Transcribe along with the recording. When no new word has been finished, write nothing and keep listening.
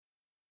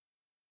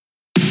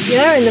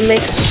You're in the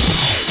mix.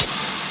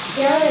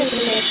 You're in the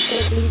mix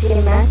with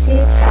DJ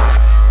Matthew.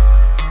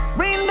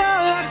 Rain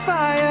down like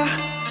fire.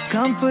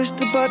 Come push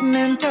the button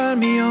and turn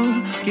me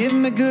on. Give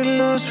me good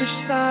love, switch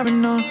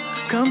siren on.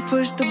 Come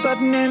push the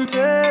button and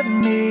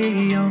turn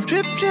me on.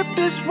 Trip, trip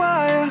this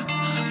wire.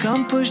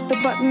 Come push the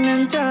button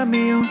and turn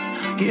me on.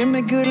 Give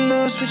me good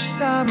love, switch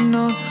siren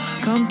on.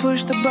 Come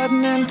push the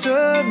button and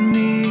turn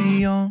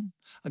me on.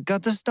 I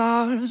got the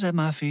stars at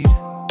my feet.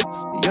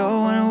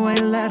 Your one-way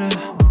letter.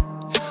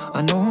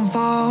 I know I'm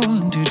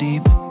falling too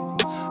deep.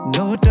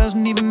 No, it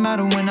doesn't even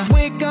matter when I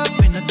wake up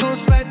in a cold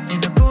sweat,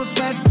 in a cold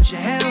sweat. Put your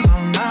hands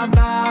on my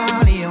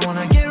body. I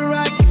wanna get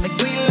right, give me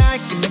green light,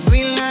 give me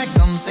green light.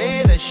 Come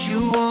say that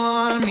you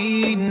want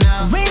me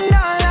now. Rain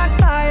down like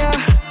fire.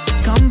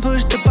 Come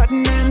push the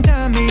button and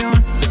turn me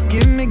on.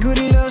 Give me good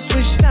love,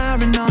 switch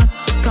siren on.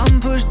 Come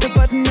push the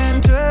button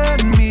and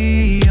turn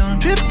me on.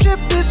 Trip, trip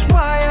this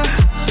wire.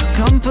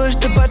 Come push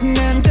the button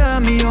and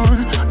turn me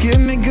on. Give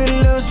me good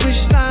love, switch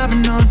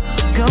siren on.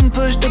 Come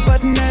push the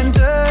button and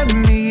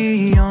turn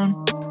me on.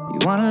 You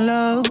wanna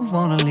love,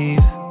 wanna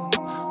leave.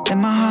 Then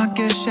my heart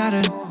gets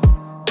shattered.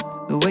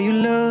 The way you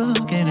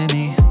looking at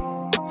me.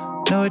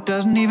 No, it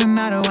doesn't even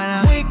matter when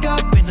I wake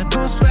up in a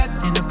cold sweat,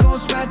 in a cold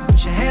sweat.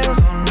 Put your hands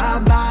on my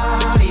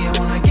body. I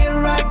wanna get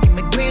right, give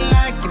me green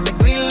light, give me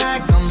green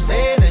light. Come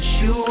say that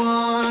you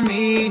want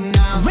me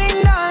now.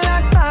 Rain down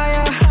like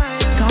fire.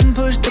 Come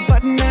push the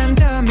button and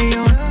turn me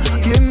on.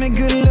 Give me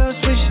good love,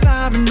 switch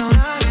siren on.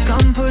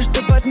 Come push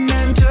the button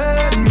and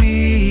turn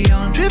me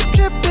on. Trip,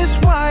 trip this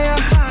wire.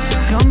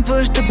 Come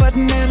push the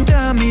button and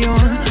turn me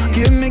on.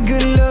 Give me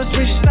good love,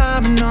 switch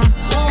siren on.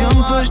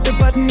 Come push the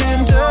button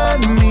and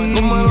turn me on.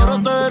 Como el oro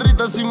te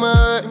derrite si me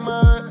ves.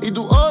 Y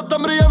tus ojos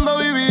están brillando,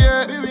 viví.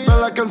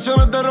 Todas las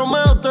canciones de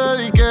Romeo te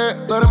dediqué.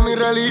 Tú eres mi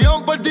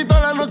religión, por ti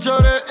toda la noche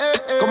oré.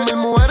 Con mis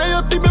mujeres yo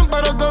estoy bien,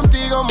 pero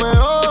contigo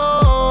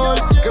mejor.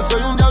 Que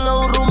soy un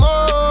diablo, un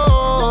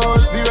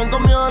rumor. Viven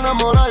con miedo a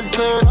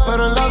enamorarse,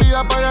 pero en la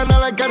vida para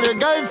ganar hay que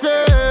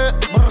arriesgarse.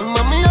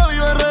 Mami, yo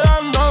vivo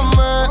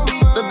enredándome.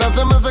 Desde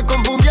hace meses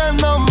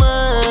confundiéndome.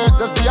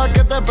 Decía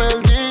que te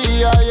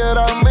perdía y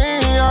era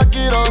mía,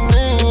 qué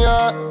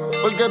ironía.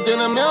 Porque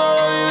tienes miedo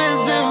de vivir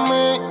sin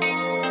mí,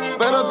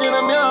 pero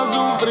tienes miedo a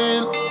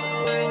sufrir.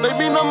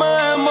 Baby, no me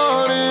dejes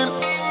morir.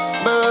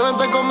 Bebé,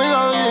 vente conmigo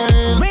a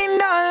vivir. Rain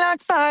down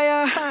like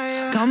fire.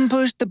 Come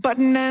push the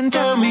button and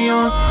turn me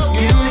on.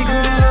 Give me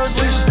good love,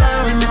 switch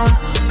siren on.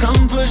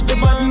 Come push the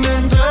button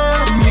and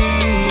turn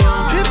me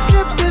on. Drip,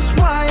 drip this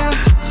wire.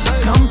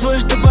 Come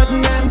push the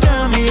button and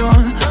turn me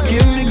on.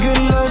 Give me good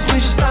love,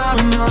 switch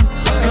siren on.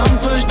 Come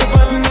push the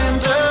button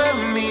and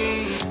turn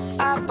me.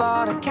 I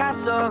bought a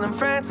castle in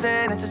France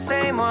and it's the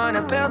same one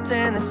I built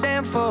in the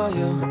sand for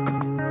you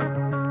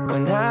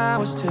when I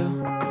was 2.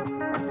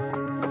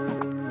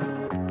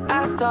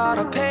 I thought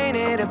I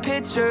painted a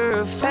picture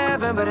of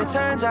heaven, but it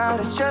turns out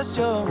it's just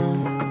your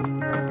room,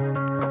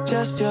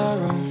 just your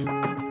room.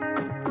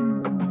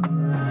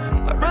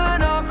 I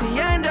run off the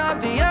end of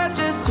the earth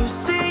just to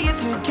see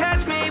if you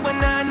catch me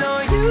when I know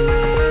you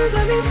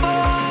let me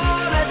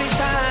fall every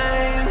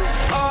time.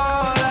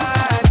 All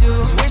I do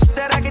is wish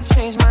that I could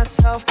change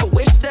myself, but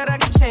wish that I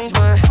could change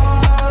my.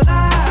 All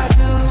I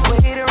do is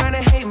wait around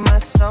and hate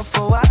myself.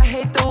 Oh, I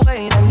hate the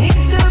way I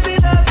need to be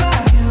loved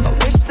by you. I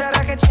wish that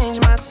I could change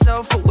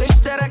myself, but wish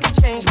that I could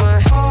change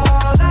my.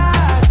 All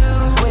I do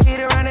is wait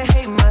around and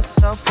hate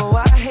myself. Oh,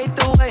 I hate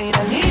the way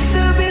I need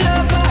to be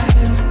loved by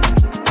you.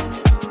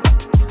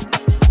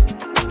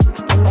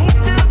 I need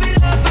to be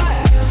loved by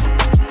you. I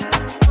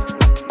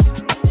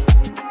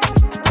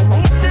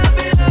need to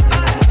be loved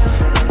by you.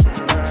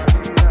 I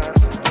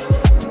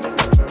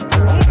need to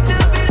be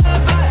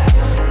loved by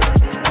you.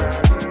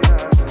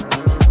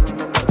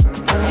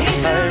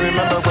 I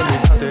remember when we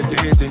started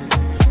dating.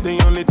 The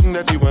only thing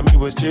that you and me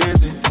was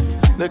chasing.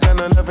 The kind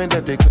of loving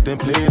that they couldn't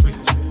play with.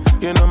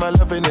 You know my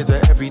loving is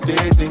an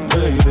everyday thing,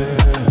 baby.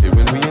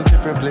 Even we in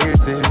different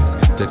places,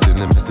 texting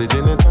and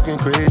messaging and talking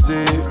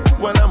crazy.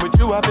 When I'm with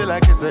you, I feel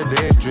like it's a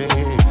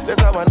daydream.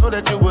 That's how I know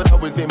that you would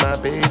always be my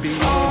baby.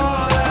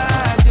 All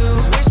I do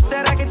is wish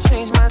that I could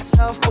change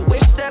myself, but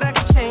wish that I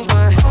could change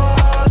my.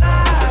 All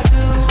I do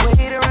is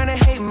wait around and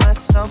hate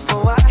myself.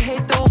 Oh, I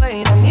hate the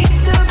way I need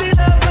to be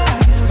loved by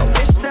you. I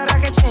wish that I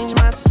could change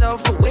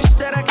myself, but wish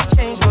that I could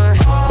change my.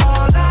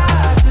 All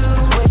I do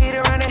is wait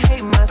around and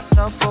hate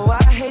myself. Oh, I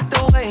hate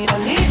the way I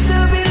need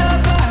to be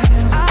loved by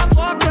you. I've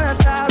walked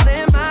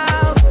 1,000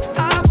 miles.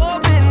 I've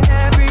opened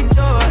every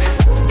door.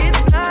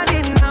 It's not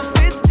enough.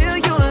 It's still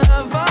your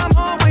love I'm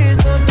always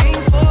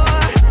looking for.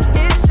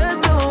 It's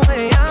just the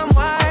way I'm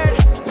wired,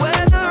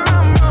 whether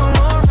I'm wrong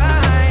or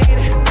right.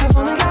 I've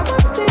only got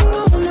one thing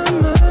on my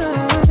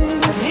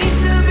mind. I need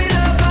to be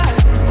loved by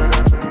you. I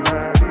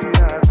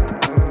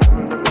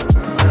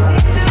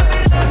need to be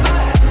loved by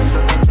you.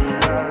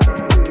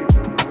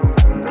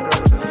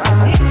 I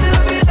need to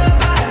be loved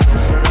by you.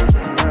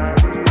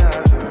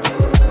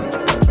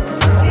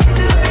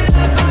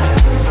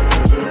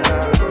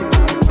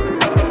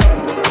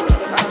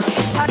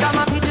 I got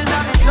my peaches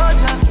out in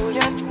Georgia.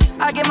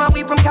 I get my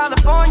weed from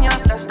California.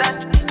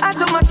 I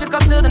took took my chick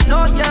up to the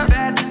north,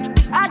 yeah.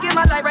 I get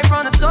my light right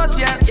from the source,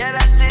 yeah. Yeah,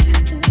 that's it.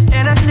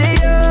 And I say,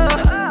 oh,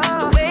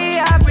 the way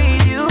I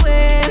breathe you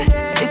in,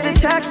 it's the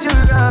texture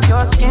of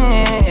your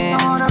skin.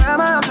 I wanna wrap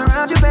my arms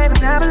around you, baby,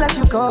 never let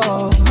you go.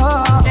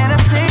 Oh. And I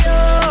say,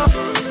 oh,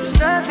 there's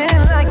nothing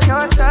like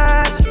your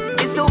touch.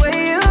 It's the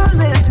way you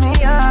lift me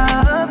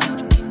up,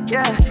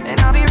 yeah. And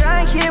I'll be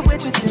right here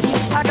with you too.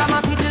 I got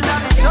my peaches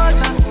out in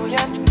Georgia, oh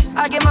yeah.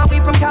 I get my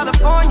weed from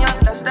California,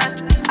 that's that.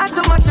 I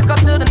took my chick up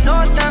to the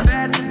north,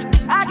 yeah.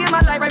 I get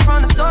my light right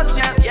from the source,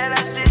 yeah. Yeah,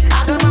 that's it.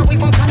 I got my weed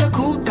from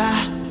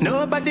Calacuta.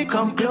 Nobody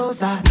come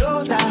closer,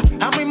 closer.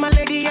 I'm with my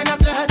lady and I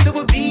fly her to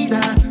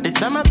Ibiza. The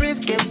summer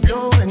breeze get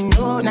blowing,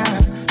 oh nah.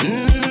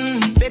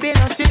 Baby,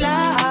 don't she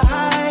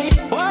lie?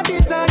 What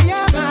is on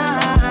your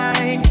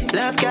mind?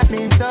 Love got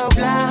me so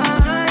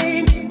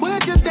blind.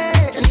 Would you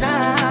stay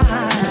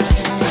tonight?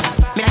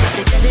 Me I got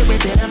the girl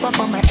with it up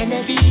on my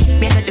energy.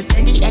 Me not to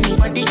send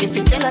anybody if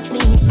you tell us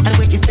me. And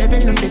with you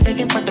 7 months, they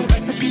begging for the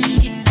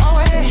recipe. Oh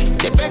hey,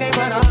 they begging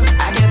for the.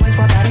 I get ones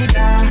for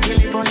Rita, you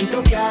live for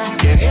Ethiopia.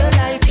 The real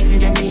life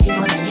is in me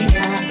for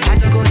Nigeria. I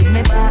don't go leave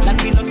me back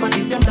like we lost for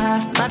December.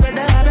 My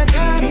brother have a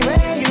time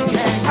where you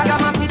left. I got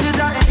my peaches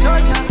out in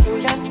Georgia.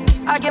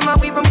 I get my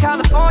weed from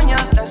California.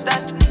 That's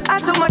that. I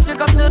took my chick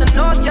up to the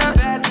north, yeah.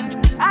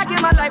 I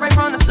get my light right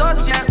from the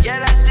source, yeah. Yeah,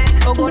 that's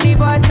it. Oh, bunny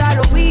boy,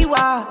 start a wee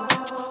wah.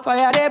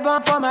 Fire they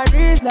burn for my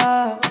wrist,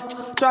 love.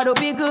 Try to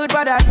be good,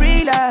 but I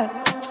relapse.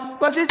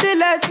 But she still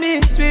lets me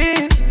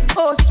swim.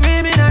 Oh,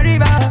 swim in a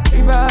river.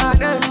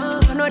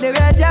 I know they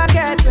wear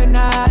jacket when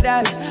I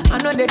die. I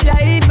know they fly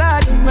in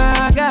bad, lose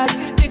my God.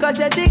 Because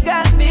she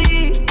got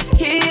me.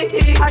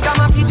 I got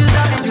my peaches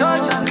out in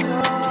Georgia.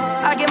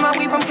 I get my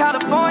weed from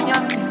California.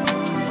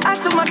 I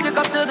took my chick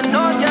up to the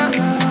north, yeah.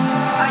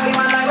 I get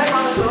my light right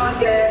from the source,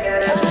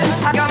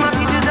 yeah. I got my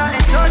peaches out in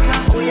Georgia,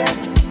 oh yeah.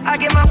 I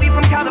get my weed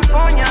from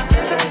California.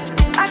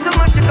 I took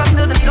my chick up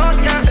to the north,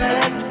 yeah.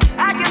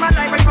 I get my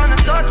light right from the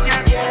source,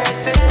 yeah.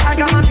 I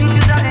got my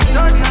peaches out in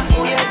Georgia,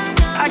 oh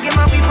yeah. I get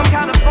my weed from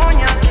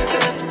California.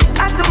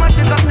 I took my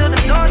chick up to the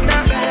north,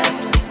 yeah.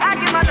 I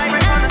get my light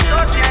right from the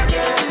source, yeah.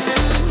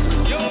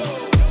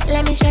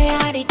 Let me show you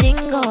how the thing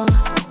go.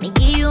 Me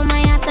give you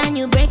my heart and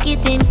you break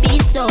it in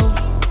pieces, so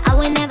I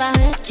will never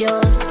hurt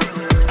you.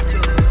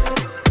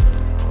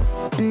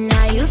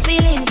 Now you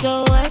feeling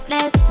so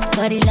worthless,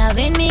 but the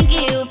loving me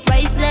give you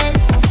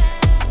priceless.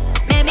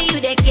 Maybe you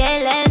the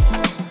careless.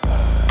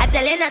 I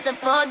tell you not to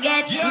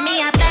forget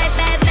me a bad,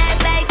 bad, bad,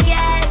 bad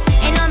girl.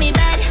 You know me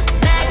bad,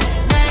 bad,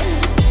 bad.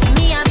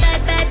 Me a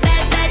bad, bad,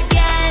 bad, bad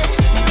girl.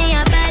 Me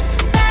a bad,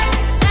 bad,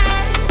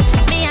 bad.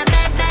 Me a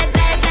bad, bad,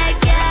 bad, bad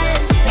girl.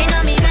 You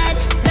know me bad,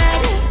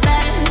 bad,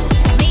 bad.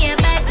 Me a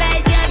bad,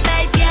 bad, bad,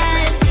 bad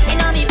girl. You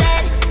know me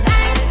bad,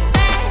 bad,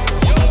 bad.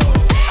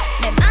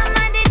 My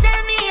mama they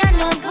tell me you're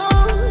no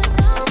good.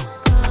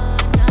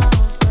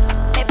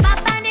 My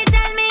papa they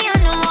tell me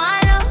you're no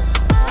love.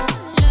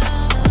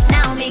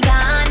 Now me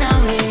gone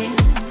away.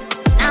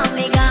 Now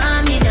me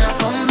gone, me not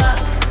come back.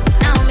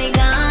 Now me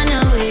gone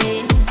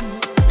away.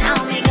 Now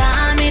me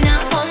gone, me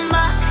not come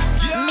back.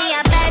 Me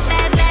a bad,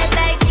 bad, bad,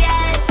 bad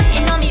girl.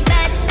 You know me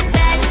bad,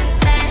 bad,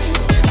 bad.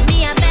 Me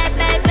a bad,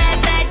 bad, bad,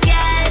 bad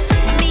girl.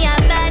 Me a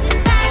bad,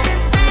 bad,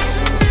 bad.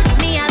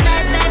 Me a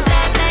bad, bad,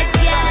 bad, bad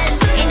girl.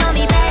 You know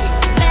me bad,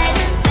 bad,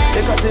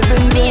 bad.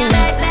 Me a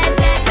bad, bad,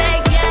 bad,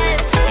 bad girl.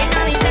 You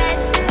know me bad,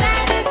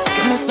 bad, bad.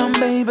 Give me some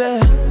baby,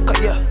 cut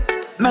ya.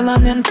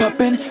 Melanin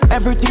popping,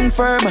 everything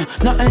firm,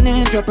 nothing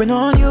ain't dropping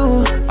on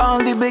you. All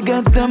the big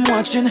heads them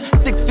watching,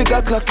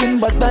 6-figure clocking,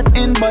 but that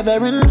ain't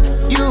bothering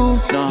you.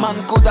 No. Man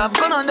could have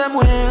gone on them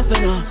ways,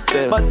 you know.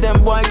 But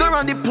them boy go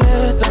run the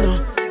place, you know.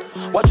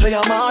 Watch how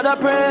your mother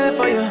pray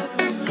for you.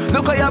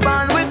 Look how you're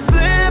born with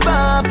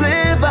flavor,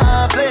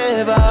 flavor,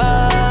 flavor.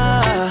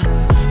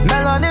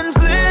 Melanin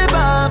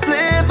flavor,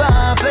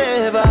 flavor,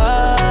 flavor.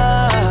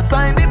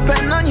 Sign the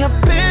pen on your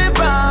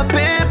paper,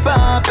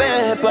 paper,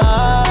 paper.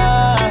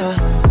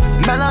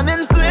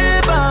 Melanin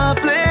flavor,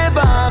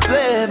 flavor,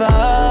 flavor.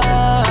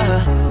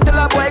 Tell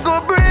a boy go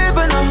brave,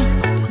 you know.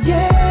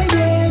 Yeah,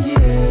 yeah,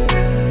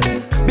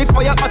 yeah.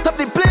 Before you hot up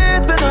the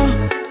place, you know.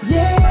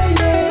 Yeah,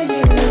 yeah,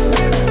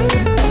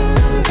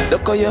 yeah.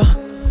 Look how you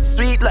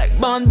sweet like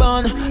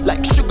bonbon,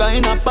 like sugar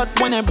in a pot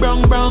when it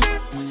brown, brown.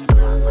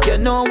 You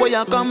know where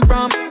you come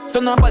from, so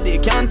nobody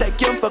can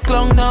take you for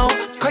clown now.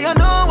 Cause you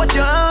know what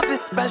you have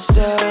is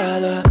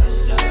special.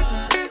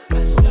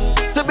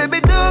 So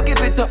baby, do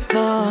give it up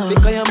now,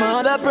 because your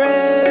mother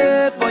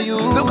pray for you.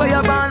 Look how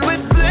you're born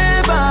with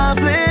flavor,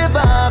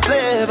 flavor,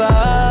 flavor.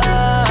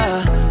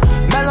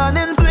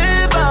 Melanin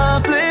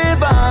flavor,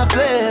 flavor,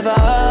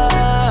 flavor.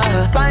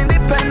 Sign the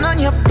pen on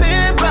your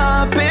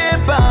paper,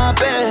 paper,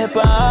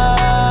 paper.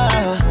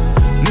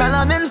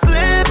 Melanin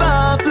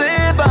flavor,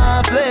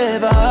 flavor,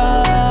 flavor.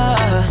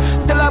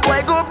 Tell a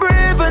boy go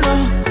brave, you know.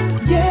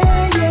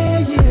 Yeah, yeah,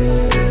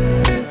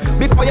 yeah.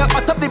 Before you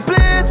hot up the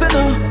place, you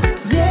know.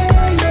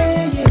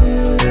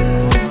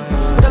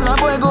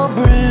 Go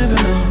brave, you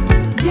know.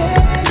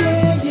 Yeah,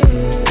 yeah, yeah.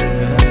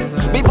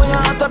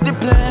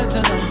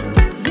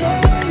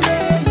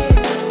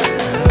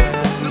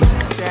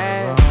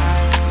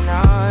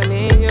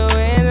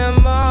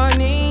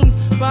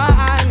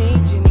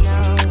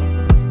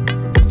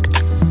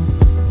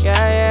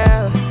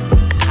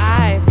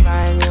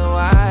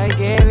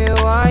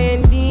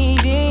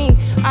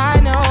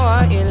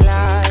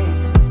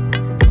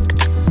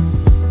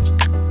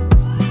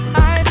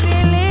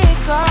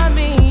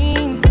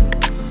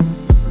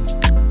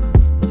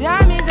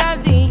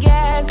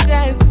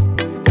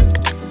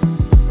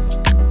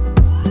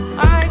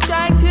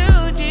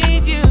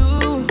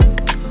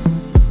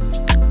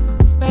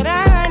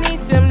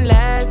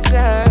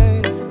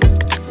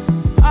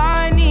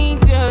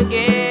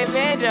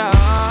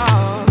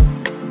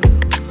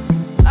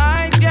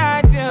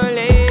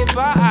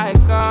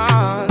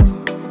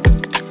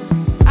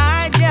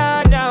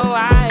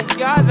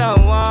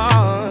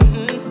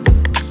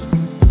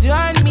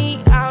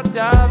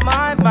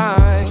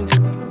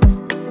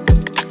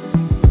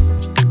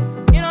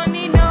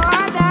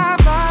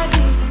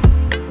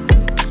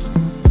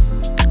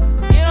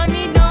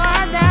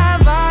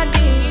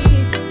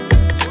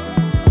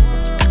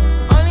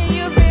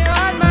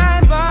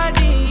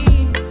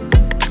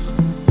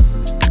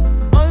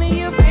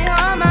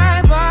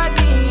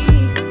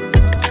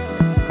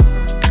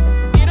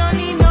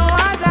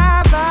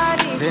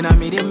 Say now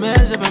me they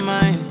mess up your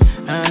mind,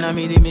 and now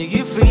me they make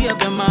you free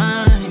up your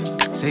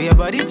mind. Say your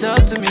body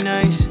talk to me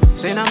nice.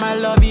 Say now my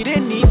love you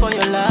didn't need for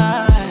your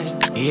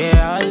life.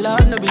 Yeah, our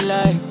love no be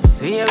lie.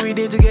 Say yeah we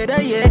day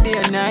together, yeah day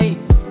and night.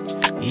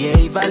 Yeah,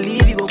 if I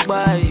leave you go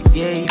by.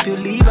 Yeah, if you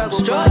leave I go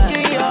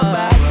stroking by. Your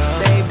body,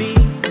 baby.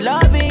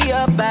 Loving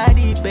your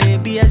body,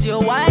 baby. As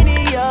you're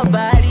whining your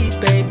body,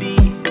 baby.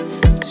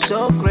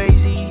 So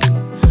crazy.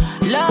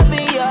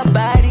 Loving your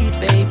body,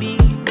 baby.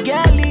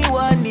 Girl, you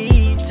want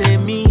to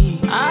me.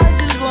 I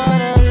just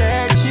wanna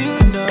let you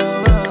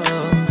know.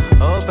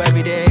 Hope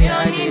every day you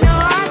don't need no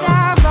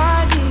other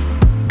body.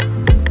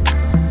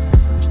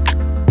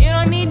 You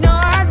don't need no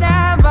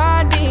other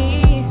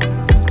body.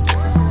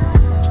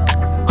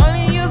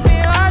 Only you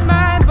feel on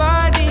my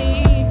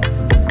body.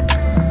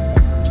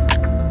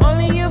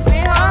 Only you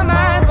feel on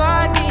my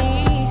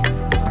body.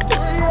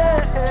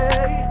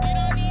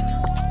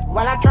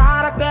 Well, I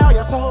try to tell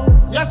you so.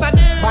 Yes, I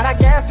did. But I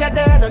guess you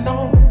didn't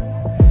know.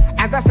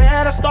 As they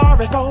say the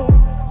story goes,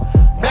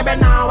 baby,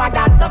 now I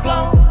got the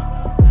flow.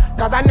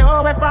 Cause I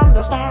knew it from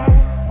the start.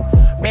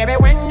 Baby,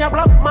 when you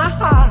broke my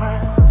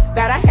heart,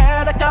 that I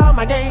had to come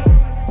again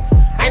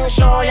and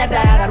show you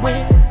that I'd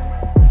win.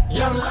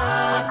 You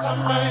lied to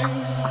me.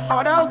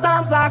 All those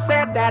times I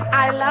said that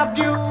I loved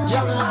you.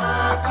 You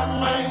lied to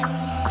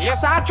me.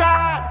 Yes, I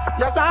tried.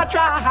 Yes, I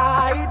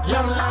tried.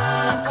 You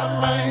lied to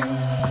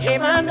me.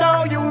 Even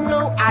though you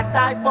knew I'd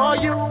die for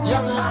you. You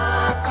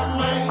lied to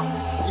me.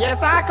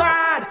 Yes, I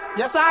cried.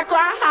 Yes, I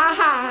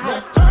cried.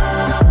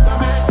 Return up the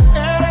man.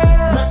 It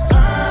is.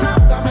 Return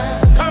up the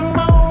man. Come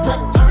on.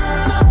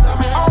 Return up the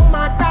man. Oh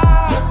my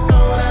God. You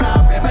know that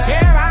I'll be back.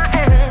 Here I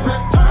am.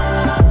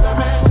 Return up the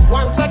man.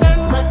 Once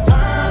again.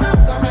 Return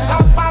up the man.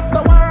 Top of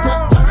the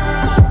world.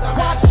 Return up the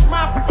man. Watch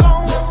my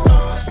flow. You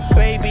know that.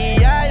 Baby,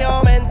 ya yo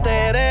me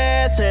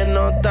enteré. Se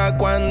nota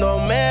cuando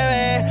me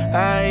ve.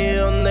 Ahí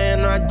donde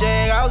no has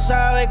llegado,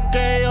 sabes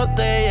que yo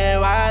te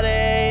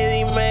llevaré.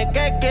 Y dime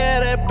qué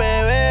quieres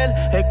beber.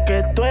 Es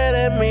que tú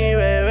eres mi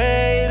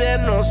bebé. Y de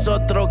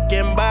nosotros,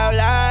 ¿quién va a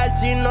hablar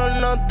si no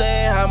nos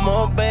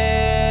dejamos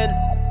ver?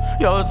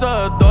 Y a veces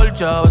es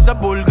dolce, a veces es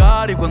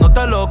vulgar. Y cuando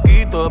te lo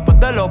quito, después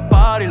de los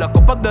paris, las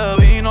copas de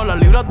vino, las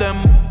libras de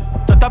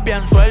tú estás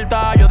bien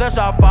suelta, yo de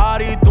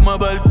safari. Tú me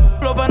ves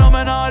lo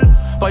fenomenal,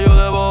 pa' yo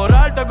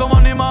devorarte como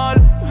animal.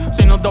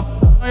 Si no te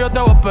yo te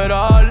voy a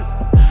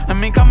esperar. En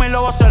mi cama y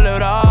lo voy a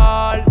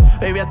celebrar.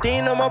 Baby, a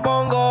ti no me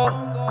pongo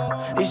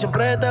y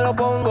siempre te lo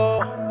pongo.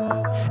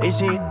 Y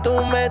si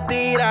tú me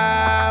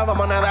tiras,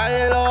 vamos a nadar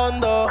en el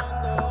hondo.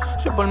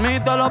 Si por mí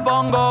te lo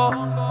pongo,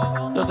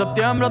 de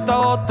septiembre hasta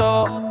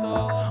agosto.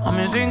 A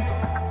mí sin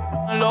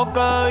lo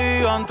que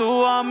digan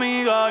tu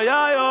amiga,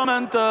 ya yo me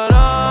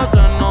enteré.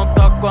 Se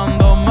nota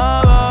cuando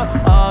me ves.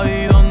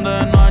 Ahí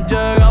donde no has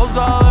llegado,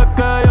 sabes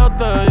que yo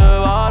te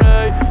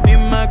llevaré.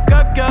 Dime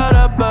qué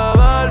quieres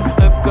beber.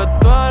 Es que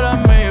tú eres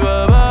mi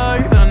bebé.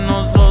 Y de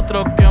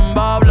nosotros, ¿quién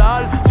va a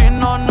hablar si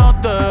no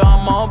nos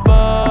dejamos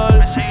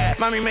ver?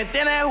 Mami, me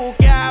tienes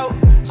juqueado.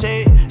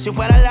 Sí, si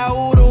fuera la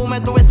Uru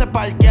me tuviese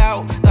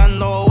parqueado.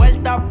 Dando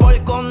vueltas por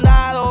el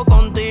condado.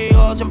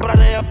 Contigo siempre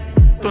haré.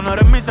 Tú no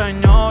eres mi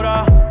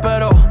señora,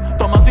 pero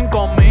toma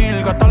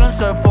 5,000, gástalo en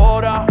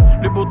Sephora.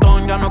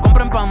 Liputón ya no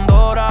compra en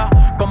Pandora.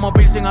 Como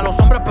piercing a los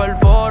hombres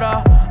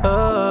perfora.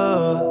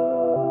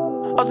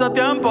 Hace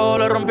tiempo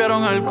le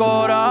rompieron el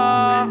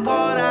cora.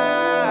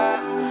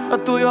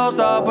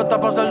 Estudiosa, puesta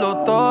para ser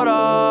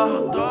doctora.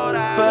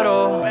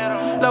 Pero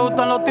le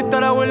gustan los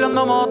títeres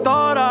huirleando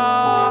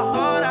motora.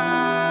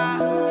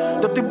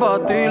 Yo estoy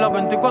pa' ti las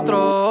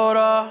 24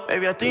 horas.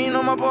 Baby, a ti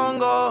no me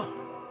pongo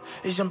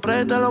y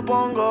siempre te lo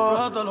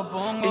pongo.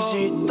 Y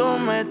si tú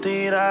me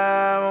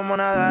tiras, vamos a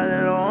nadar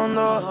en lo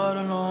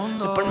hondo.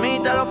 Si por mí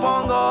te lo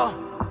pongo,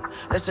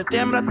 de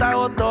septiembre hasta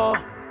agosto.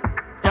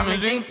 Y a mí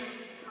sí,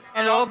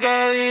 en lo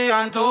que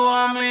digan tu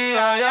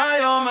amiga, ya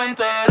yo me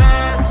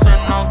enteré. Se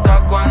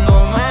nota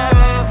cuando me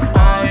ves.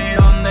 Ahí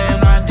donde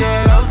no has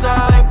llegado,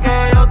 sabes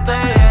que yo te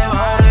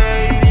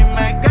llevaré. Y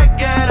dime qué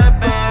quieres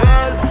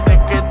beber. Es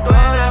que tú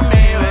eres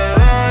mi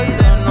bebé. Y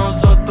de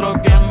nosotros,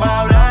 ¿quién va a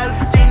hablar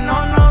si no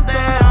nos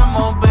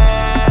dejamos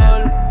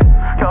ver?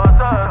 Yo a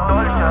veces es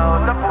dolce, a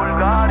veces es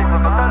vulgar. Y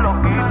cuando te lo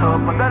quito,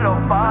 después de los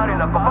paris,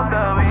 las copas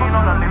de vino,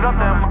 las libras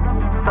de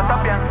tú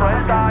estás bien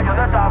suelta, yo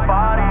de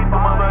safari. Tú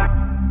me ves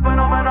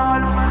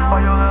fenomenal,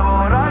 pa' yo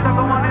devorarte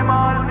como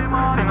animal.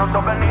 Si no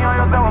toca el niño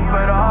yo te voy a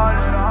esperar.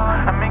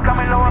 En mi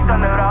cama y lo voy a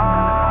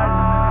celebrar.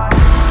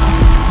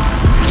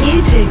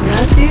 DJ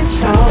Matthew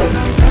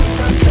Charles.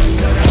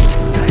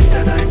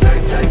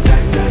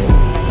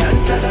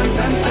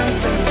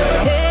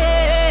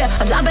 Hey,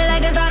 I'm dropping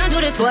like it's hot into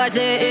this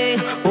party.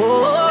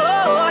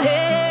 Oh,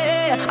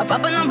 hey, I'm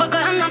popping up a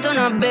gun, I'm turn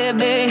up,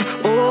 baby.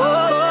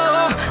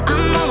 Oh,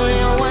 I'm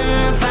only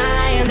one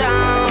flying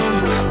down.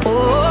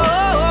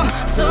 Oh,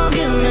 so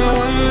give me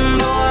one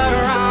more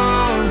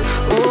round.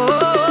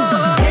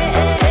 Oh, hey,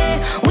 hey, hey,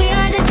 we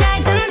are the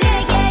Titans,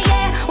 yeah, yeah,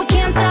 yeah. We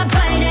can't stop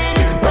fighting.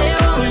 We're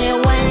only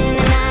one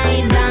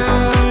night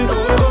down.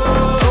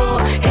 Oh,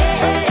 hey,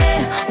 hey, hey,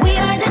 we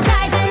are the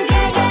Titans,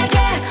 yeah, yeah,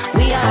 yeah.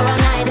 We are all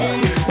night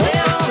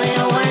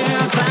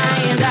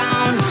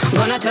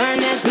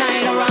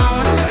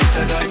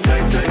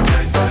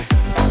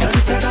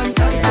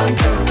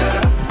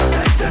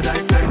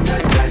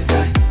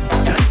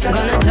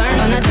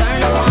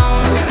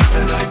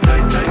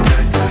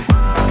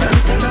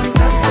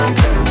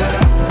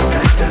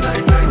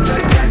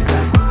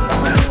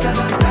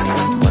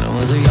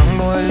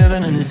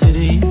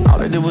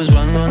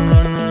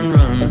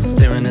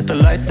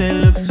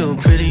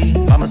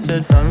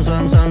said, son,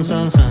 son, son,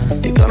 son,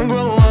 son, you're gonna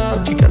grow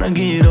up, you're gonna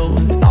get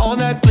old. All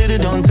that glitter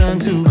don't turn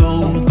to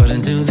gold. But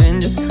until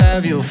then, just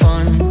have your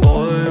fun.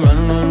 Boy,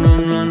 run, run,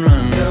 run, run,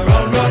 run.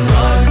 Run, run,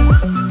 run.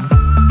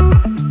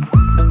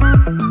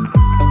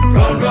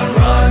 Run, run,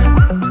 run.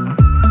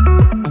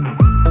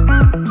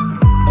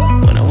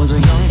 When I was a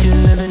young kid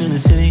living in the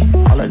city,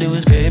 all I did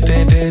was pay,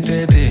 pay, pay,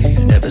 pay, pay.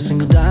 And every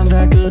single dime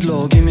that good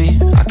Lord give me,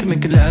 I could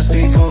make it last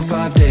 3, 4,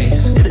 5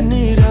 days. Living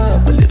it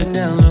up, but living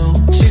down low,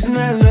 chasing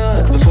that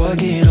luck before I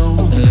get old.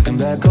 And looking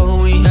back,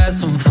 oh, we had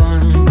some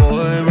fun.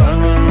 Boy,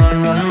 run, run,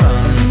 run, run,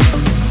 run.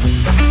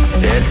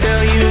 They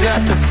tell you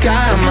that the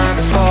sky might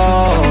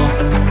fall.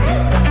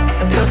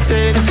 They'll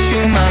say that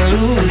you might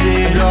lose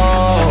it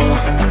all.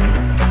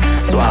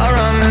 So I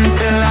run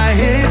until I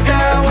hit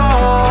that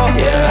wall.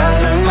 Yeah, I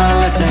learned my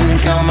lesson,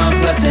 count my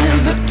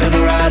blessings up to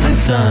the rising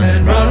sun.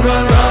 And run,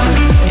 run, run.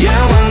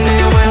 Yeah, one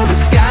day will the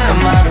sky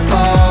might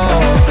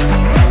fall.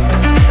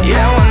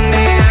 Yeah, one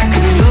day I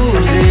could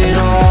lose it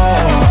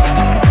all.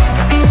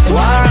 So I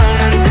run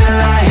until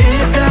I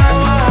hit that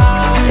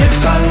wall. If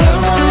I learn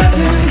one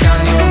lesson,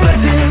 count your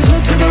blessings up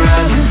to the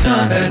rising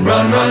sun. And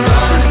run, run,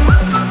 run.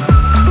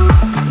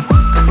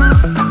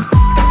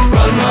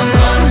 Run, run,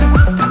 run.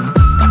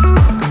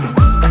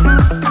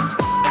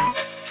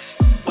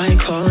 White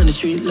car on the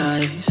street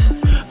lights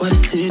while the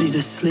city's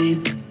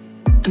asleep.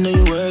 I know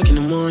you work in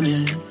the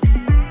morning,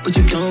 but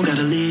you don't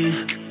gotta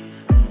leave.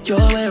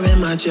 You're wearing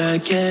my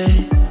jacket,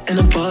 and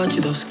I bought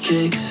you those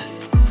kicks.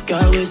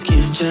 Got whiskey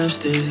and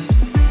chapstick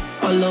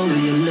all over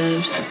your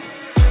lips.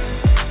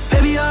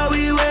 Baby, are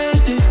we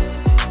wasted?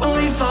 Are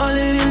we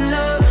falling in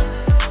love?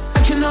 I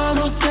can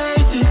almost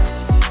taste it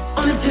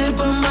on the tip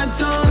of my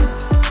tongue.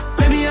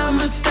 Maybe I'm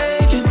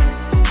mistaken.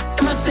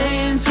 Am I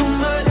saying too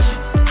much?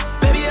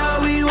 Baby, are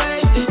we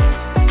wasted?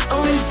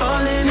 Are we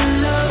falling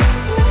in love?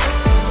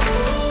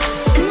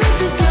 And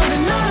if it's love,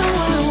 then I don't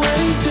wanna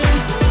waste it.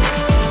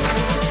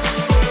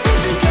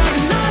 If it's love,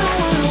 then I don't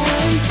wanna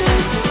waste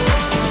it.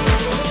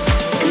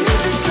 And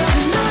if it's love,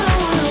 then I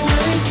don't wanna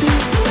waste it.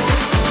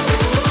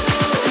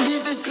 And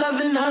if it's love,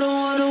 then I don't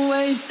wanna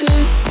waste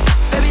it.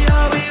 Baby,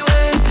 are we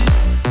wasted?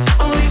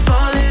 Are we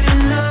falling in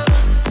love?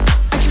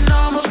 I can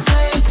almost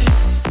taste it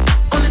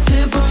on the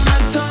tip of my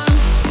tongue.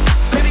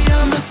 Maybe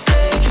I'm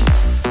mistaken.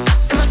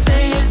 Am I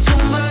saying too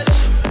much?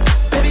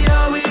 Baby,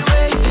 are we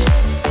wasted?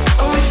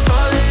 Are we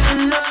falling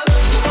in love?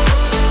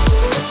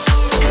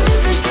 And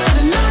if it's love,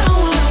 then I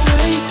don't wanna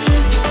waste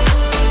it.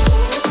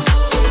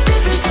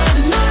 If it's love,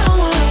 then I don't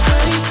wanna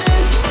waste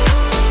it.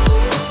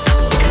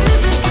 And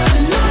if it's love,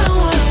 then I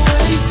don't wanna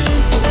waste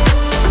it.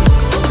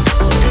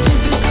 And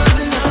if it's love,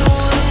 then I don't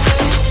wanna waste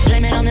it.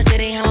 Blame it on the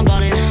city, how I'm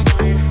ballin'.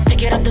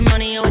 Pick it up, the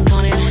money always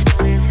calling.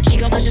 She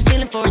gon' touch the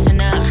ceiling for us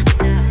now.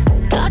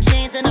 Dark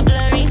shades in a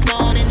blurry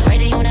morning.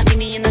 Radio that meet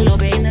me in the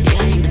lobby.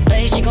 Yeah, from the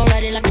bay, she gon'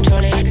 ride it like a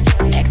trolley.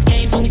 X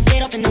Games when we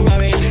skate off in the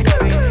Rory.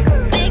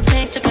 Big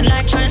tanks looking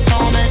like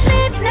Transformers.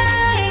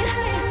 Midnight,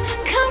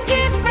 come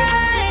get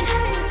right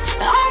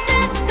on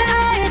this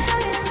side.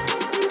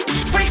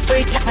 Freak,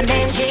 freak, like my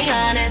name,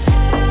 Giannis.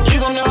 You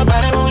gon' know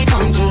about it when we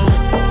come through.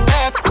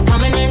 Bad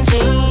coming in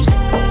twos.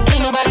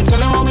 Ain't nobody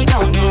telling what we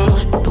gon' do.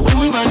 But when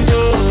we run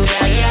through,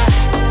 yeah, yeah.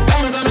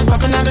 Diamonds on us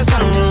popping out the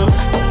sunroof.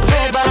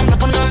 Red bottoms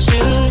up on those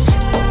shoes.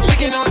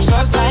 Licking off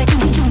shots like.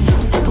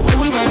 But when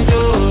we run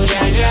through,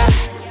 yeah, yeah.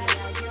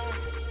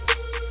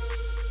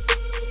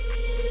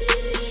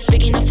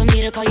 Big enough for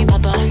me to call you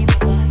Papa.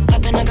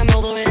 Popping like I'm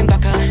over it in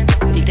Baca.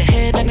 Need the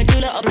head like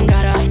Medulla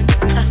oblongata.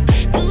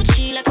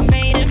 Gucci like I'm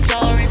made in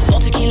Florence. All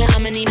tequila,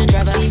 I'ma need a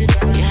driver.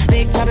 Yeah,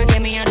 big talker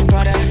gave me out his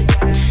brother.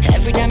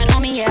 Every diamond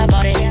on me, yeah, I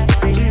bought it.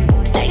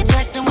 Say it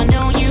twice so I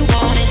know you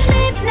want it.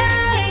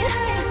 Midnight,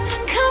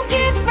 come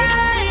get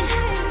right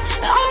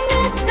on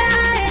this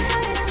side.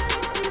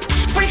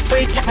 Freak,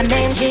 freak, like my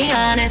name,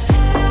 Giannis.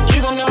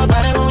 You gon' know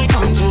about it when we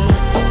come through.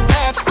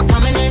 Bad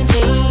coming in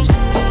twos.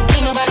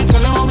 Ain't nobody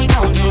telling what we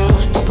gon' do.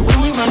 But when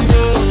we run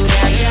through,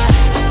 yeah, yeah.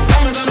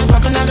 Diamonds on us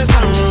popping out the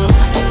sunroof.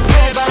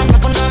 Red bottoms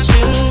up on those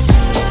shoes.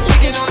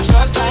 Licking off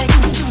shots like.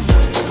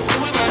 But when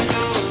we run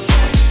through.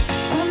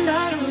 One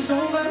night it was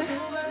over.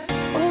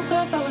 Woke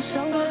up, I was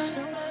sober.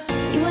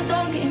 You were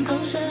gone, getting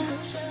closer.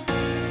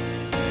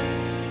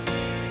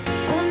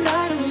 One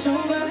night it was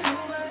over.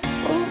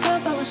 Woke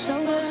up, I was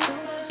sober.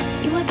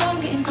 You were gone,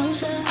 getting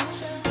closer.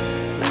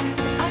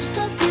 I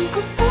still think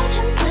about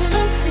you when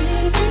I'm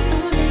feeling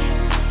lonely.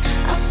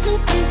 I still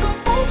think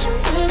about you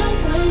when I'm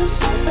with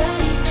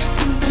somebody.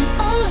 You've been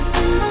on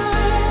my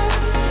mind.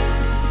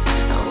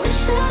 I wish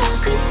that I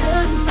could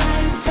turn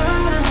back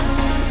time.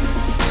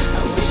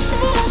 I wish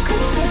that I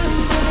could turn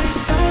back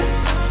time.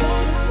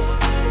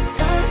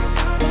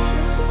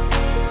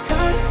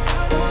 Time.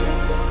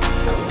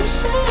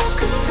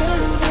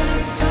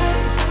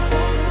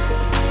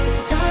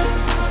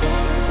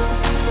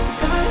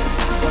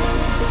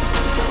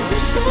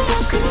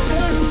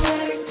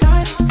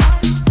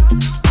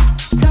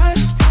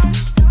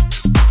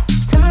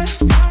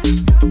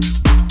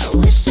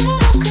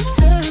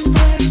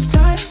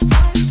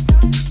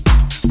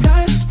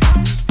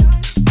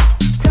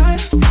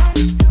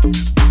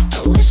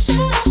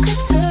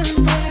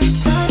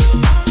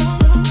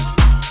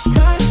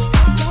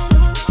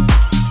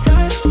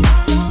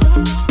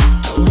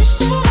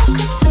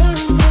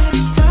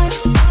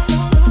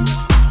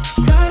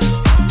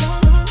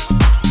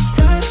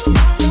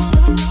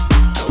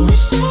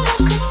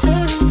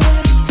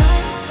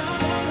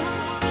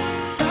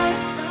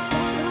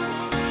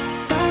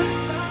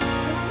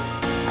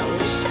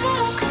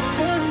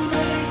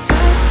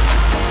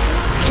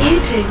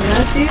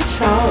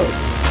 Charles.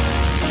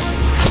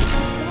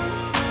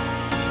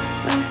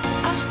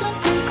 I still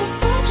think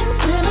about you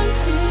when I'm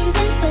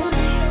feeling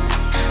lonely.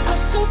 I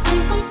still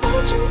think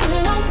about you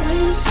when I'm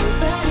with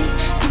somebody.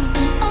 You've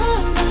been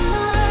on my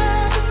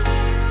mind.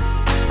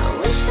 I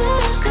wish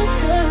that I could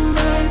turn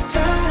back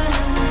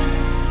time.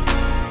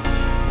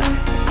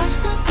 I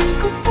still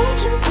think about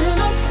you when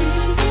I'm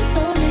feeling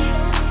lonely.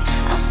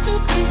 I still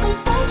think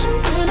about you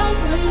when I'm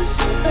with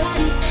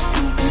somebody.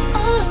 You've been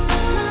on my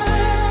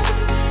mind.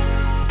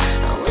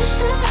 I wish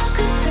that I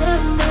could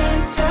turn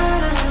back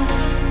time.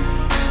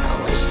 I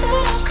wish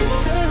that I could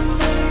turn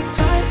back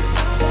time.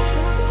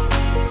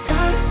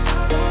 Time.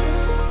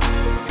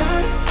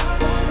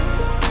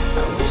 I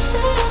wish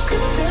that I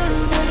could turn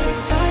back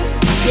time.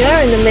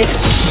 You're in the mix.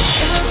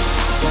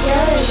 You're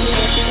in the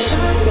mix with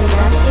DJ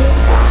Mack and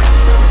Teja.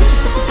 I wish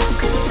that I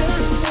could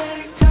turn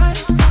back time.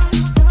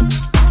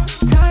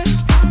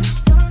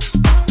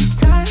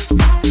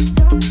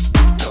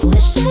 I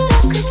wish that I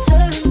could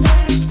turn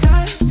back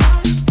time.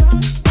 I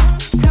wish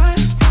that I could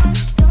turn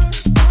back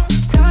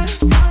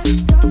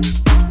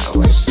time. I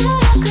wish that I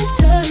could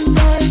turn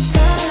back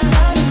time.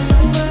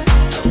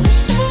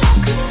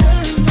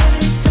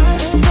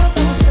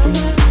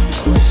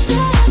 I wish that I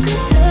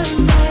could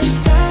turn back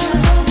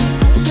time.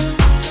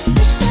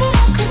 Wish that I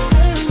could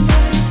turn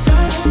back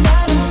time.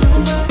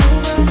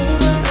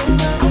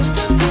 I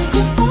still think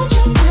about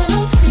you when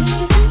I'm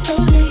feeling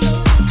lonely.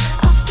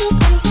 I still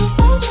think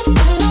about you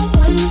when I'm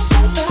with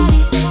somebody.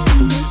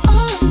 You've been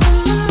on my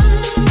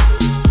mind.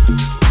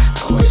 I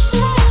wish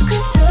that I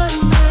could turn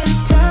back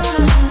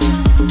time.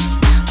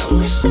 I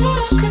wish that I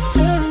could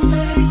turn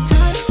back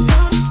time. I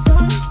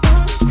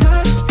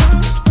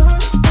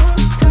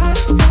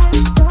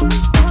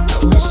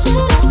wish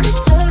that I could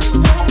turn back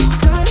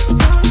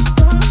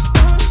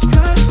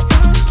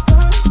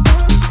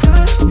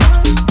time.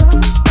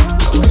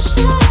 I wish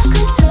that I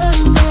could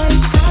turn back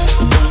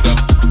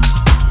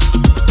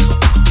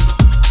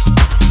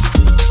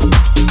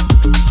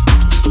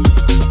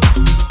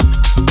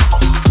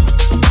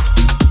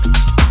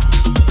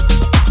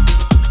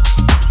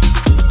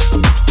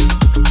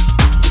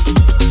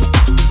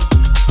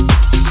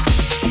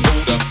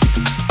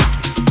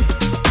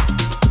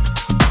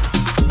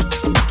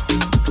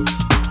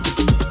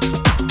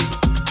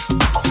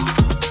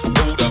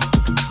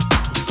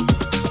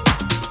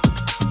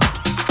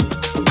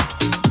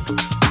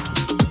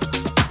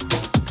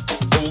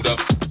Hold up,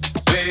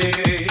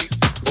 wait.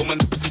 Woman,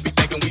 we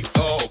thinking we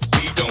soft,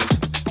 we don't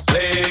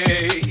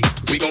play.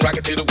 We gon' rock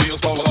it till the wheels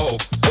fall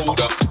off. Hold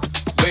up,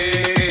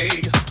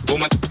 wait.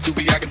 Woman,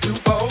 we acting too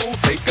bold.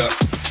 Take a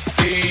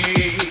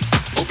seat.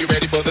 Hope you're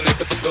ready for the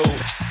next episode.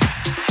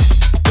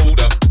 Hold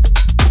up.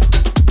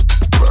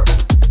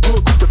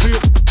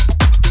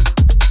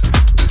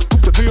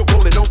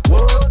 Rolling on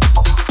what?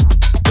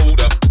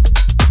 Hold up.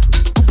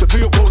 The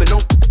field rolling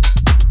on.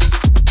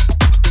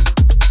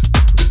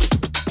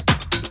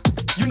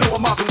 You know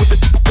I'm mopping with it.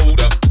 Hold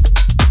up.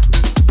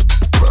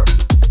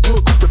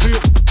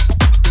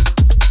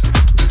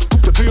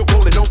 The field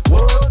rolling on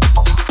what?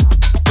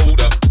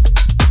 Hold up.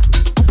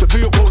 The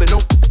field rolling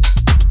on.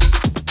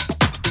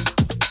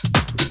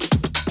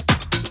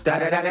 Da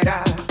da da da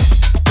da.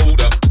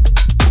 Hold up.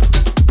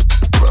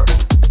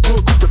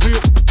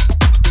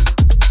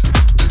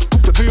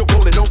 The field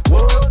rolling on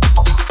what?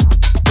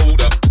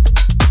 Hold up.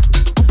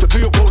 The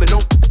field rolling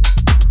on.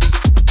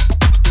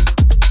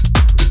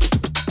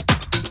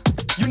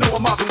 You know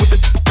I'm mopping with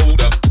it.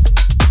 Hold up.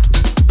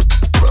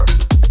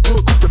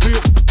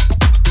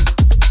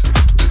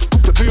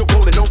 The field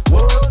rolling on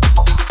what?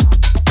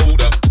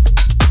 Hold up.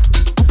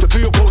 The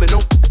field rolling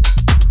on.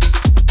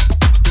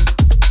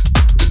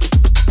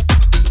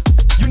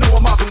 You know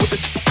I'm mopping with it.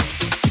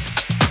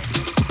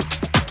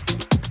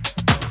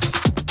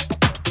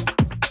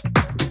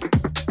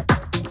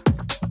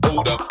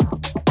 Hold up.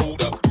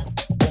 Hold up. Hold up.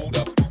 Hold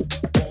up.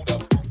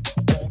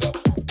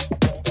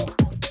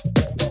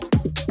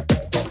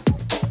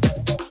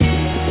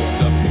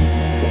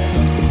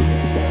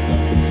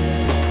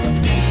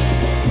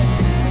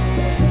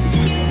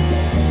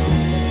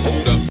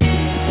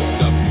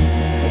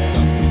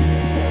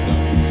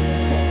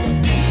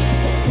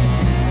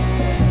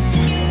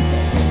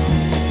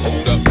 Hold up.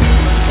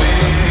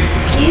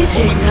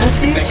 DJ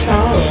Mack and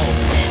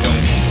Charles.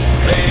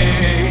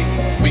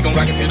 We gon'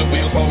 rock it till the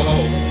wheels fall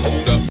off.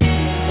 Hold up,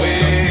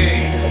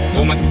 wait.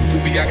 Woman,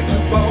 we acting too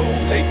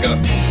bold. Take a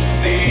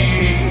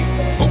seat.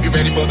 Hope you're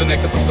ready for the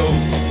next episode.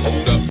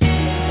 Hold up,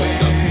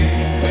 wait up.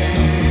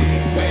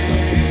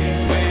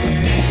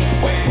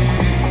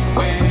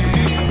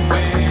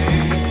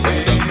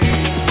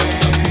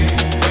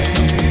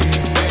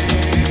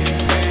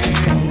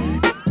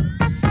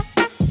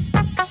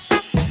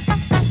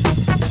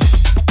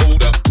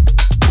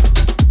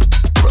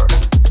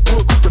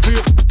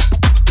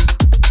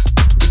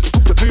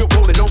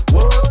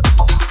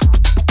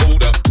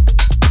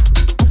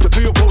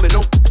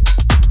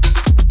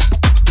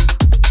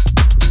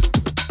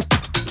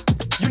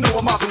 You know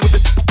I'm mopping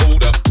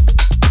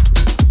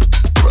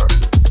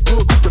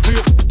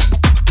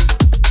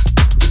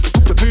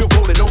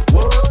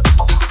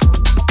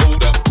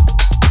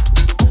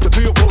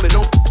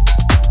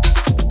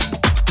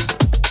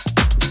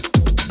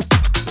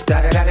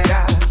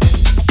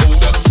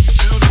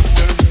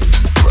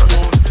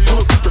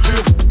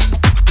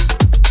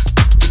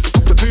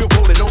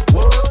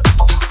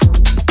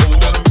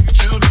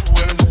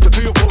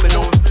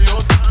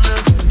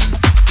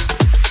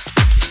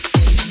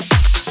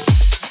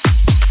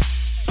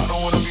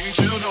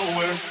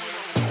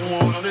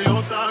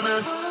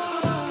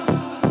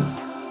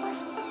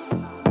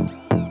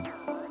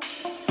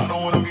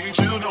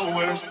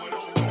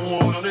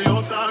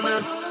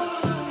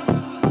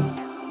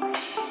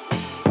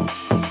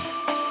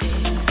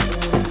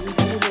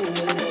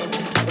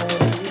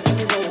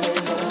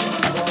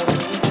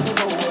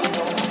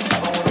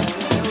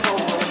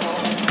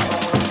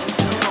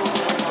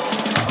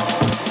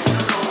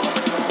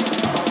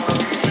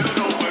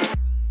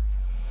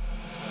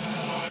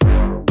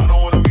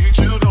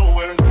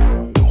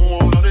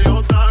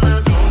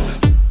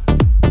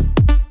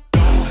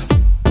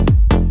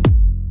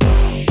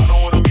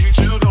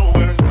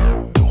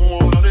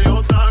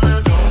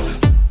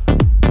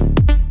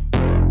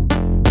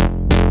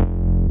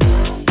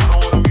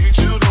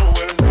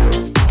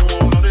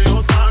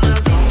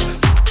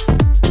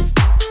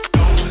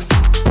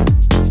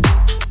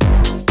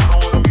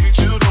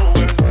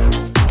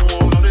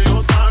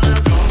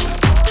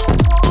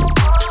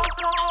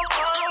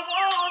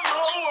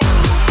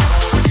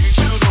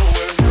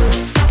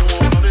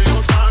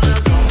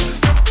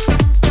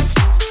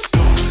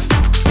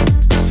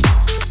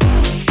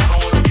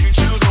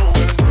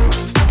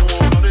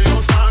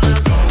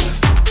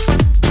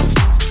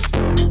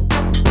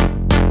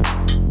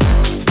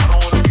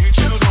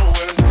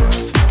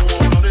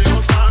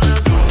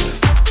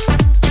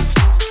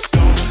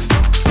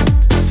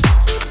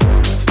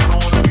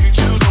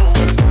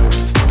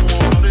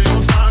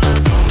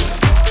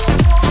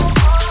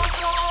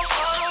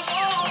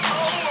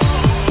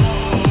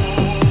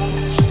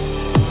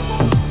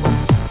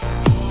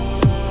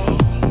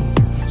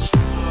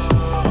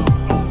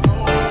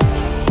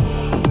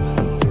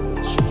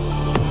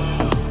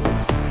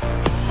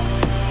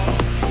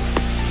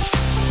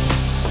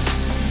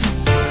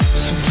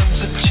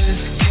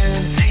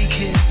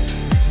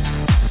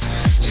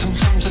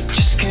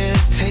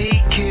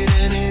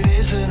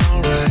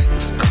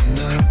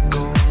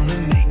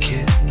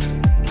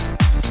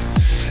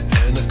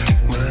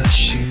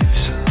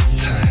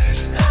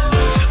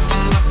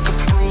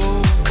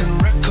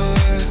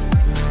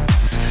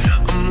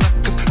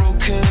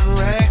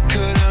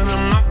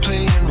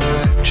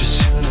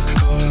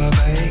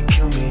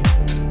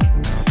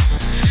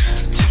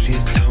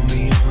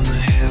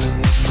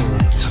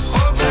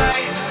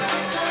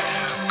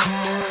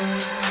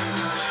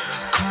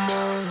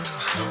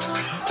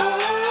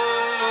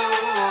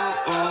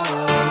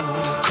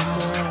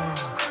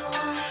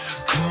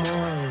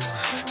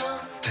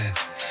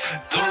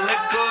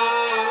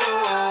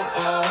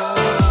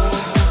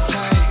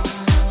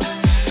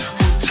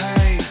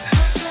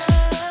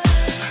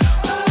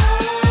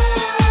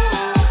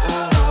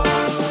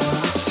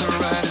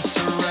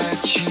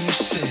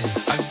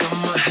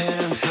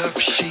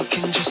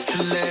talking just to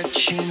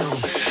let you know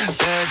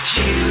that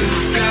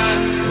you've got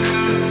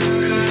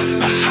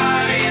a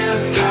higher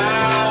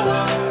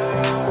power.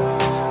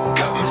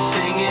 Got me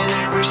singing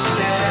every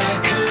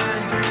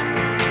second,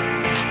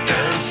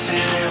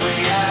 dancing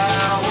every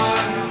hour.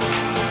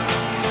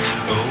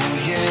 Oh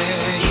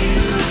yeah,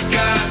 you've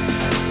got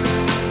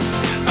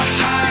a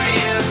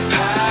higher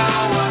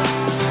power,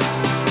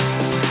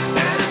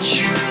 and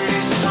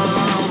surely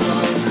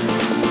someone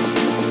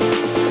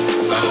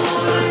I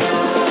wanna know.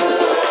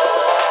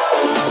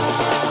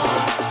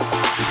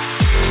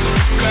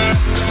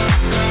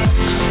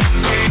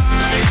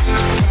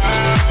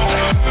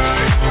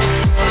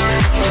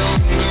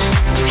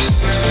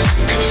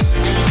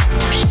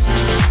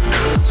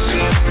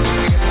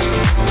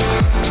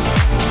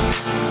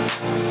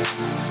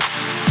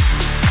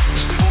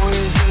 This boy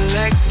is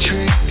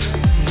electric.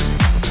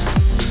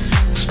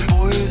 This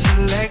boy is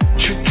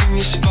electric, and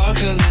you're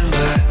sparkling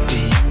like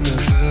the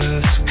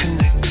universe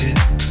connected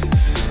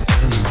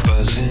and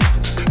buzzing.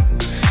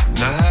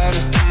 Night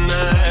after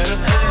night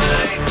after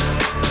night.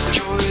 This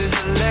joy is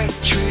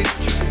electric.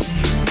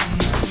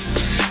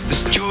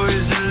 This joy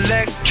is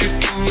electric,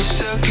 and you're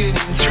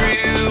circuiting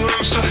through.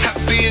 I'm so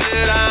happy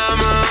that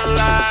I'm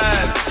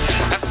alive.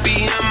 Happy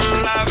I'm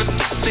alive at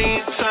the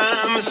same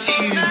time as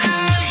you.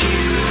 'Cause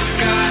you've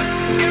got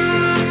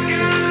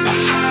a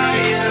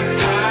higher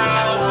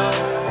power.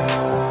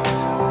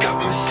 Got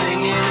me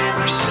singing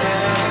every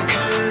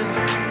second,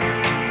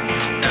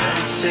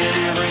 dancing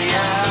every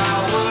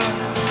hour.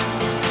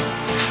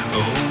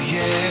 Oh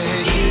yeah,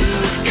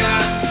 you've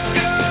got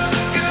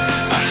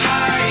a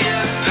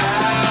higher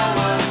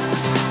power,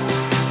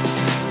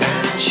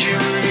 and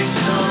surely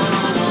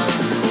someone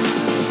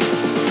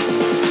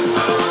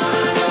I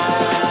wanna know.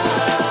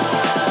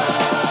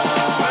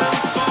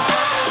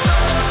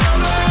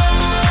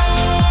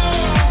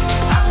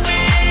 I've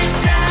been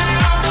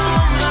down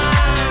on my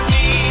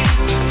knees,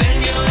 then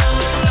your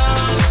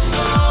love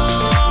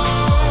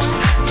song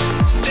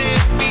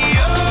set me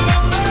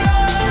over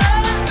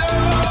and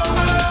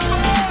over.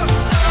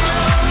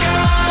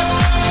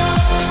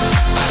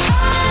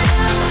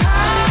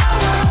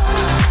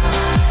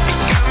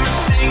 Got me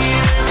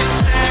singing every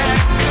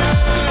second,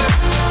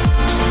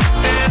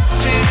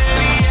 dancing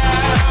every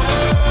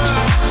hour.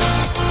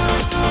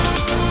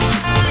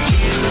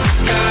 You've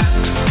got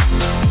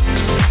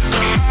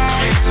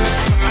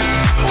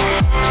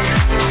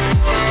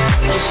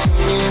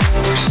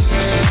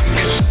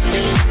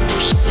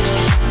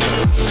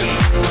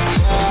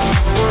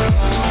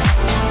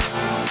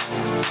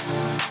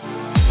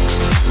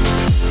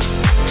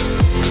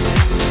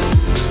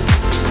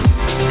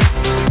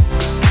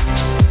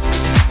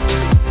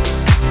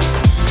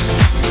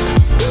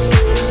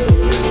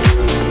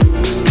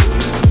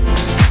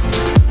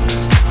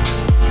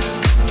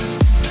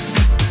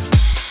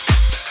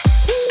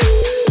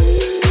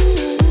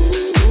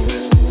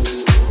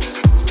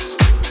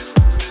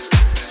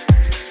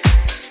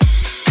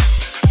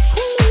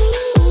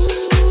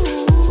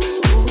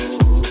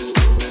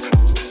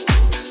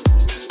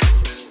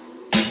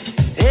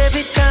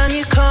every time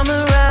you come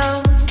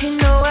around, you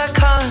know I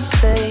can't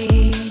say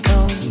no.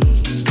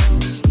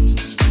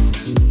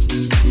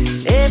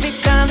 Every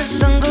time the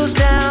sun goes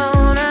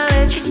down, I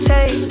let you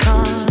take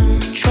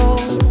control.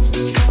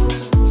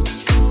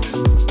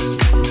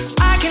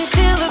 I can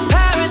feel the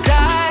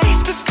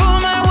paradise before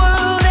my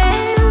world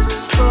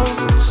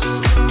implodes.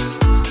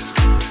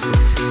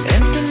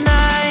 And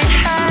tonight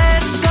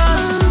had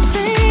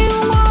something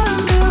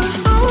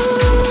wonderful.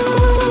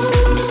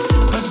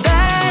 My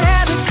bad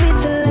habits lead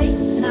to late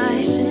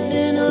nights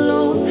sitting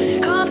alone.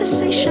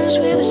 Conversations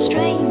with a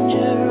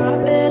stranger I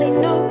barely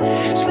know.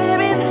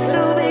 Swearing this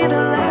will be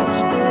the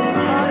last, but it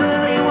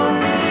probably won't.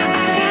 I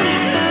got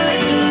nothing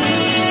left to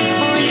lose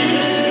or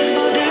use.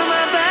 Or do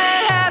my bad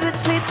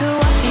habits lead to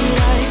white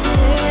lies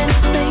in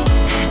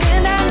space?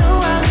 And I know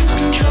I lose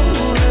control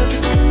of the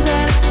things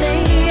that I say.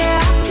 Yeah,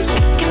 I'm just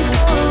looking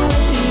for a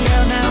way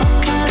out now. I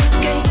can't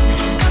escape.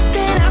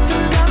 Nothing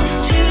happens after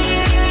two.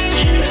 It's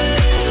true,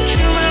 it's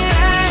true. My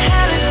bad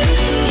habits lead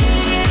to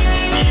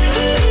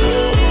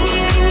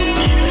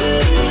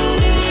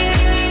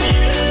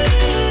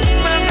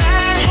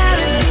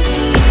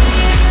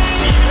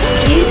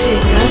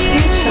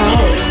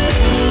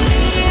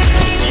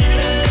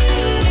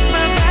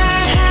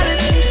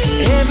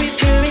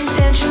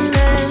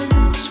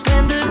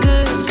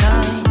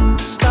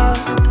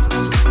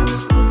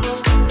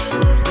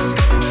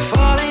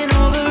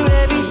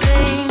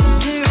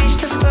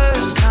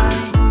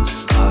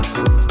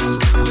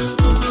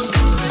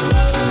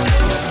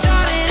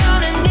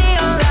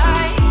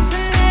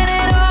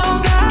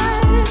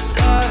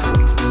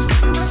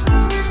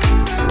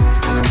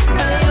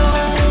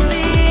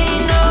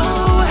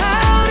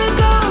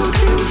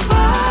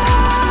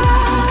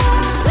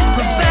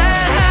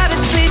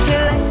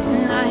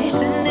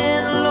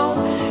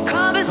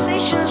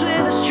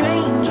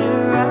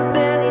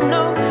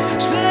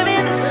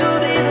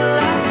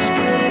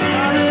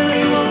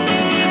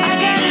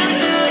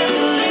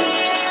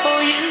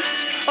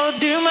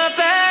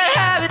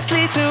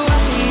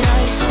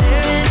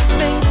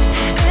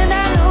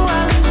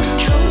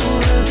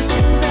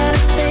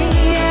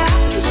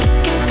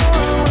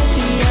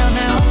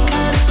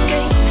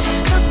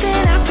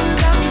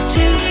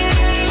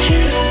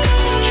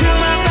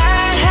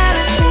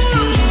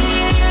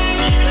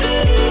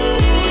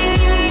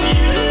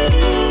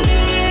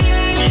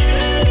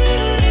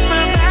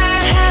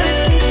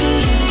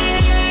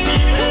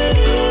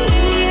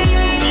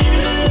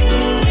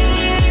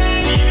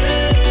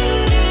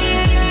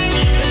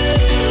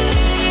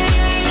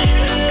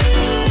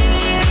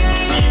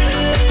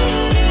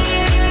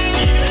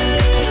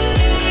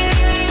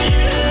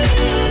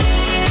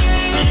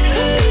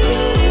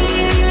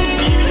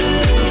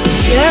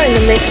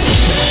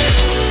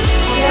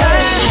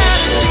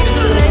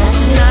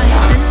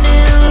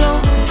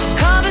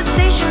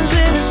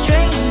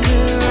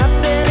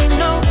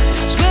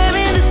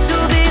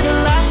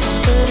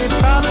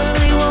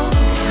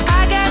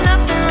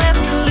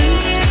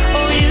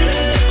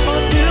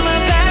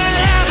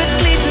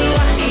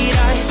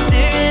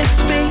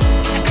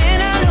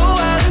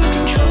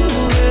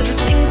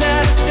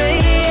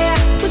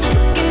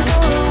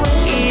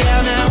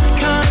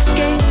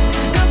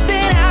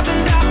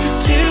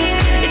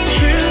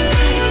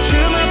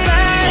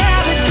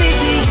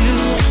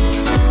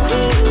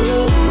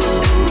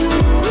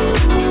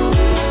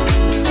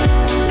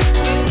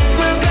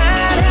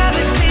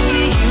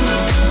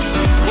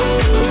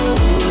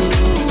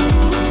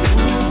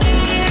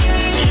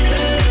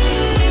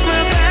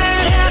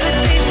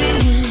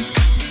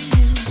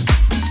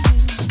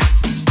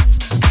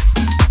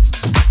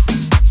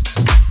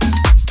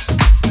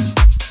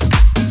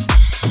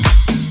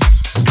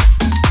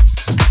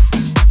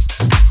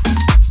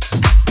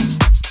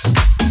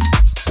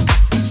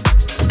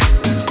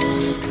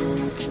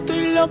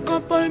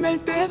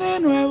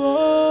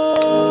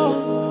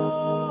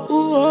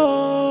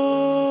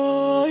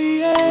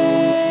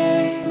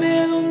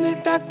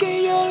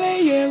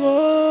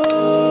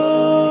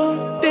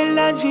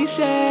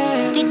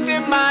dice. Tú te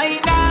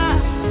imaginas,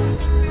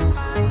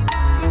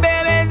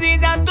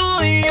 bebecita,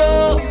 tú y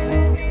yo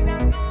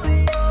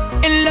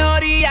en la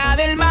orilla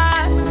del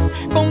mar,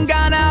 con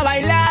ganas de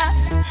bailar,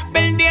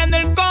 perdiendo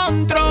el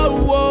control.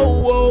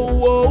 Wow, wow,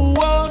 wow,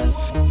 wow.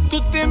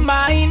 Tú te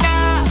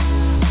imaginas,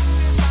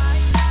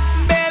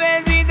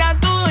 bebecita,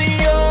 tú y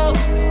yo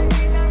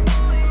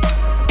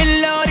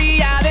en la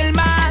orilla del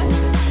mar,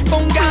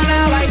 con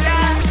ganas de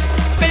bailar,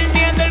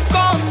 perdiendo el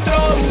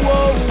control.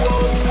 Wow,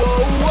 wow,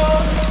 wow, wow.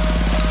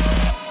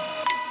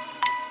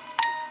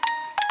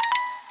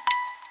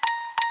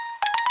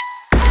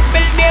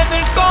 Perdiendo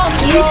el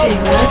control. DJ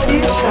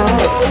Matthew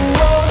Charles.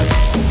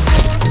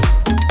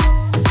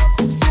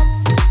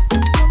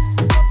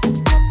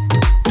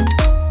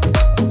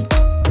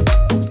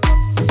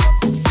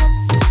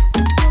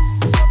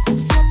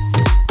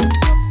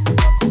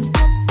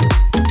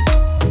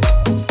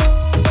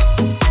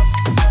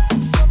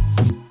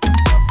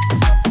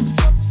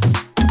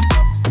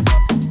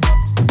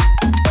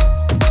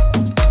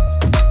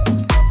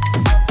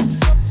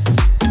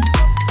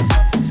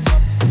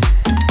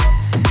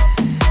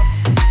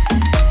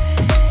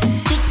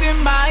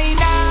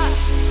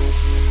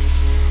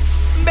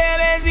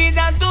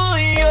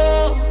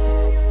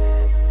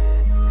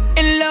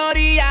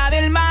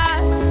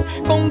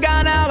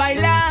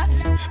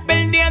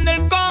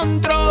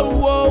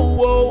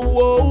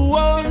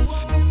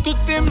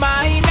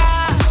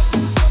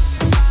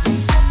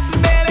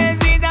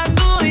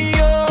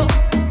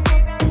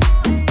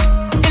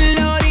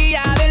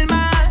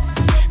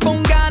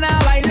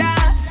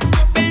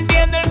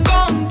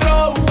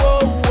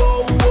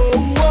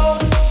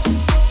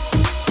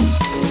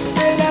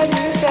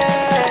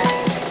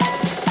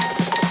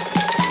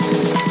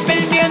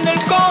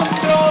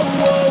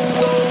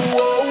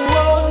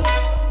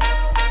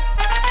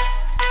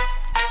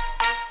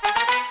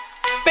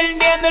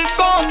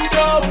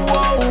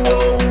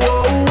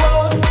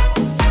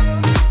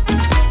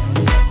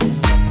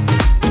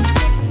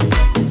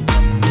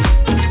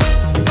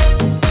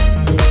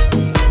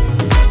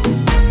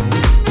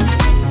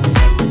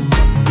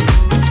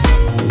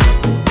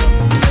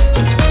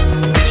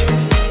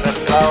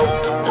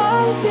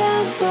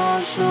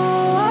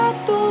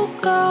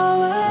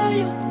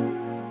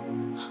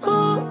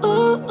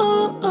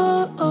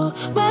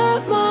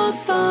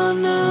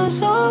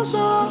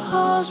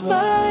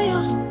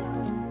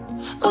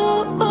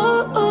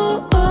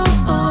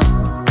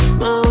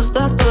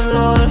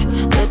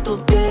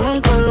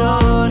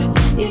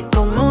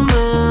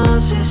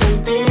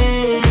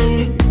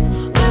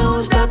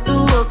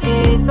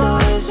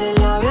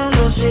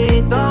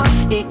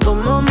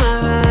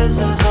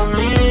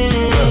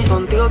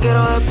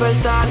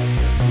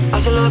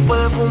 Hacerlo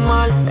después de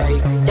fumar.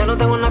 Ya no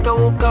tengo nada que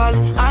buscar.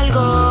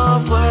 Algo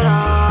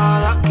fuera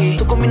de aquí.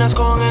 Tú combinas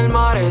con el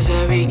mar.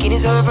 Ese bikini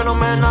se ve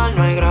fenomenal.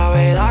 No hay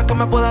gravedad que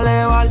me pueda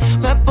elevar.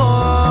 Me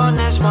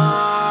pones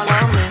mal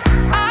a mí.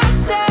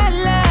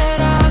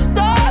 Aceleras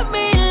todos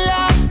mis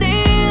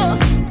latidos.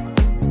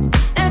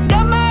 Es que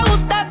me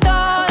gusta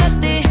todo de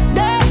ti.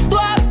 De tú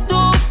a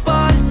tu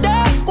parte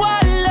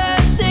cuál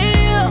he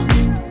sido.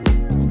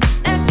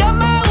 Es que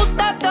me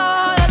gusta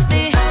todo de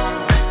ti.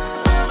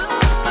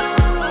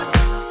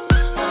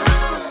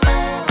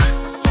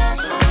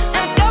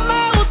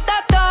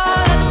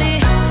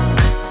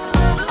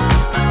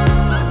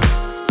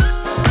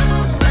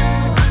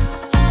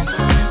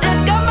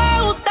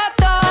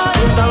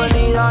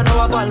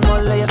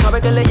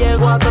 Que le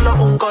llego a todos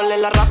un call.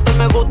 El arrastre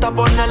me gusta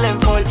ponerle en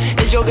fall.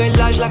 El jogger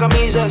large, la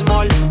camisa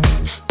small.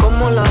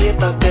 Como la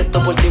dieta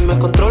keto. Por ti me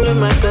controlo y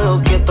me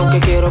quedo quieto. Aunque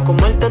quiero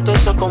comerte todo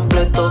eso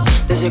completo.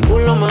 De ese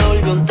culo me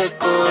volvió un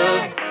teco.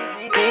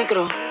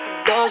 Micro,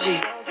 dosis,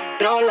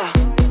 rola,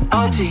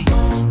 oxi.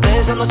 De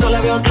eso no solo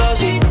había un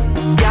glossy.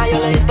 Ya yo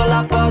le di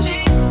toda la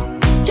posi.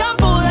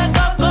 Shampoo de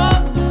coco,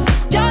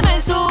 ya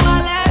me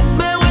subale.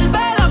 Me vuelve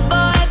loco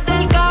desde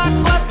el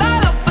casco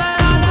hasta los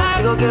pedales.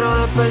 Digo quiero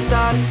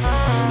despertar.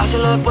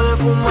 Hacerlo después de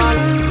fumar.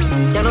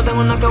 Ya no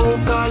tengo nada que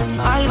buscar.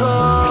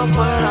 Algo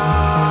fuera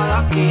de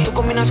aquí. Tú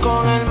combinas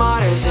con el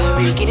mar. Ese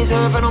bikini se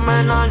ve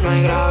fenomenal. No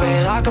hay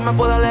gravedad que me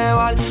pueda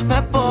elevar.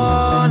 Me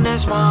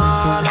pones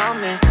mal a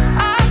mí.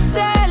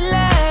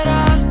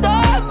 Aceleras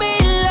todos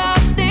mis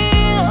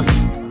latidos.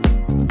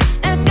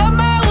 Es que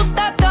me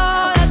gusta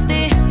todo de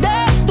ti.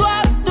 De tú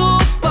a tu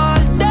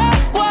parte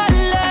cuál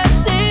he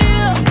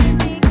sido.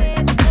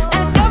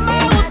 Es que me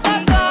gusta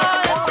todo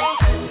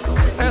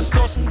de ti.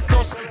 Estos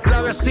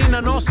la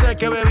vecina no sé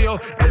qué bebió,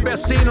 el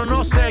vecino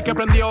no sé qué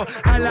prendió,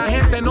 a la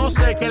gente no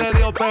sé qué le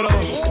dio, pero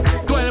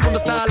todo el mundo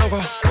está loco,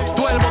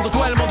 todo el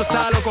mundo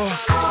está loco,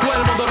 todo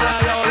el mundo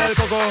rayado del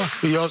coco,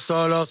 y yo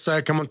solo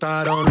sé que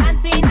montaron.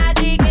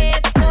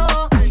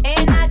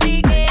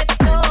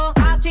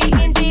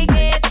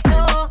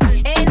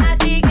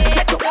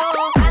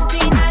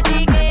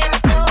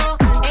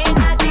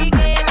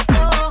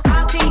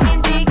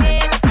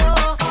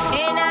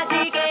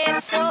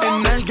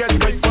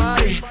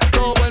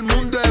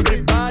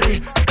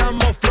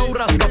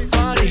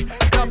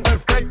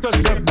 Perfecto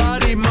ese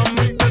body,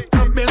 mami, tú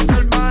estás bien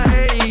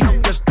salvaje y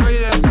aunque estoy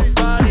de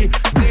safari.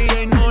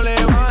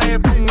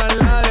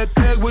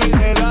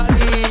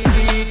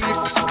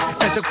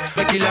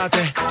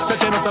 quilates. Se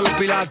te notan los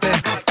pilates.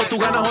 O tú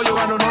ganas o yo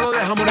gano, no lo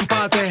dejamos en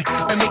empate.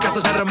 En mi casa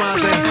se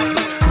remate.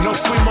 Nos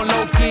fuimos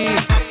low key,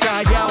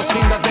 callados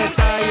sin dar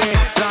detalles.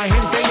 La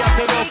gente ya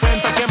se dio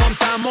cuenta que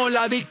montamos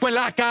la disco en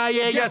la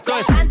calle. Y esto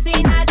es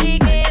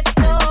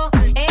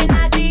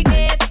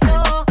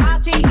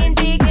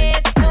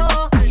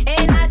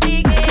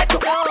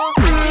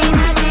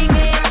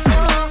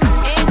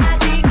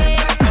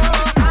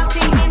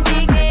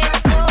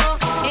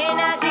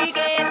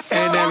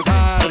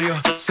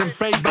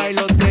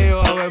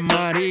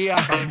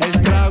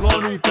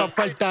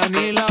falta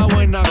ni la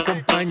buena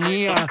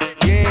compañía.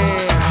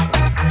 Yeah,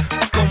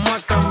 cómo ha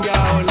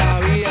cambiado la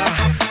vida.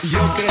 Yo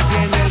crecí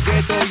en el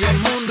gueto y el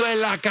mundo es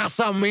la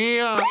casa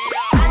mía.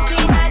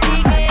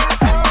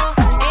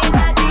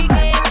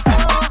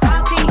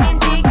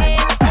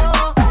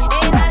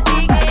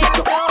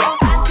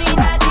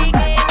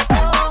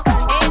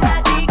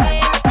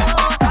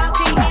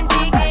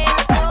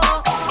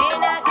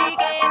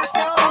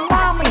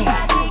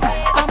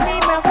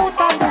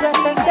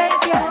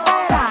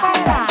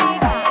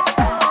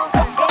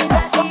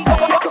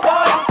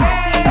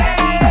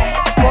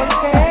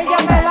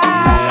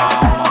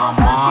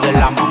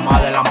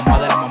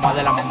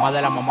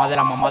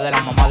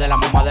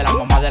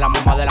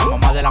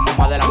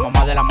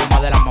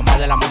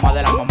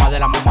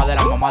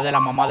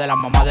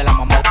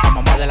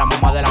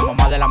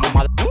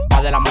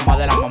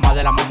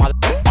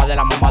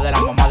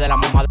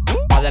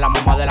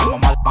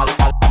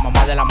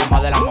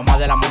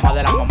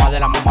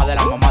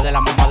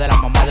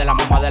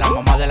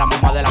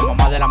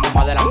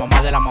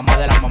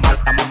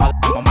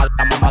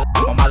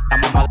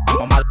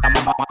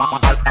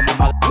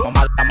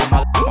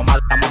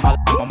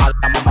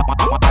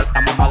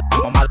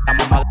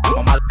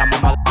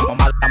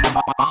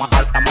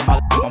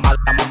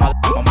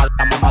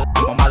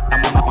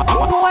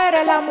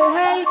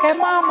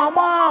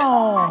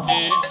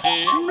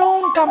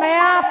 Nunca me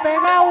ha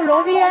pegado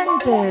los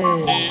dientes.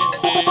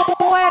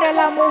 Tú eres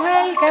la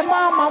mujer que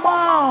mama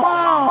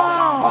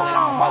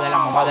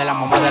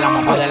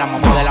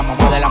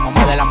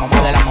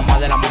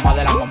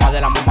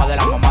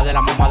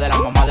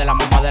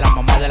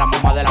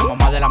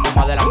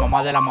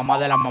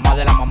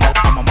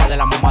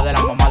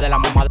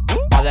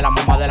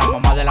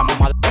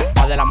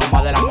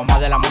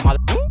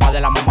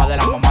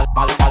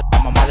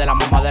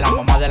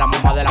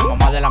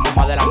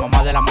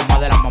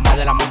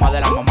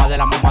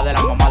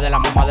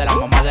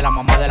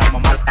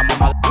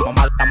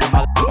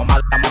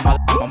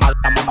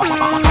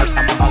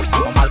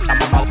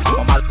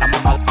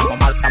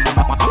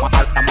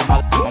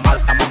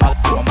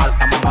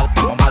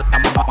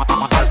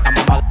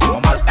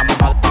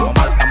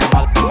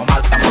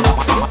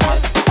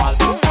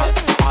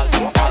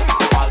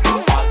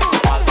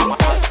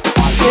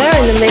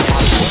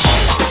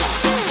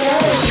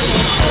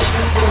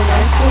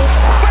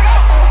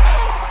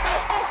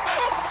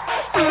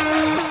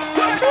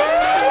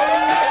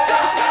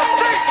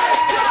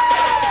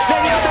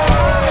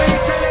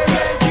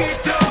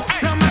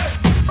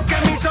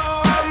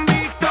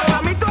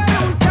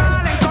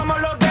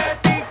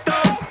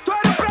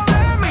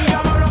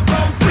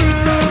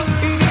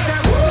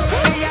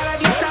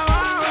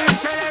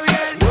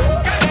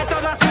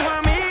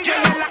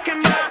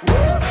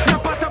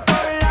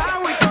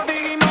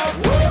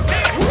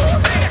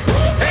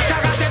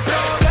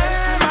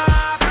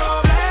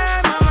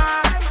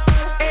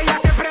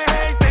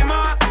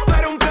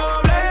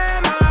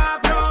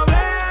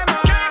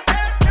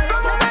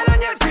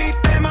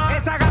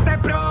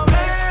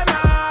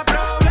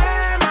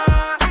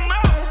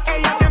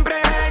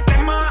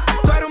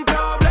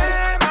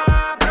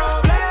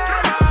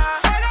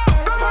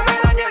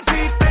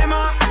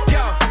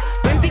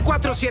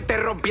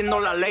rompiendo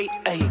la ley,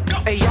 ey.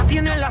 Ella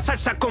tiene la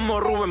salsa como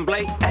Ruben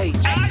Blake, ey.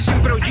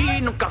 Siempre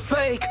OG, nunca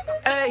fake,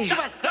 ey.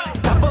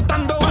 Está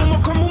botando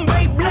humo como un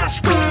babe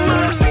blast.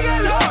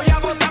 Síguelo, ya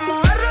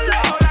botamos el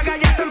reloj. La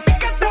calle se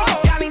empiquetó,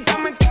 ya ni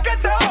me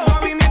etiquetó.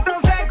 Movimiento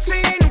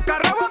sexy, nunca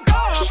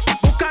rebotó.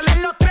 Búscale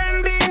en los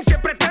trending,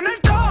 siempre está en el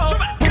top.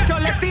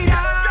 Muchos le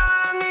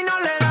tiran y no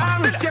le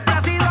dan. Siempre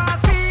ha sido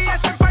así,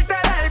 eso es parte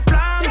del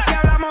plan. Si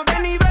hablamos de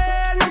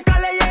nivel, nunca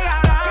le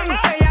llegarán.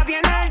 Ella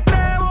tiene el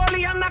trébol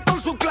y anda con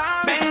su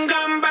clan.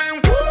 Vengan,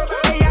 ven,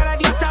 ella le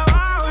dio hasta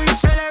abajo y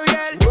se le vio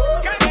el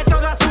que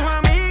todas sus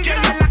amigas,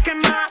 ella es la que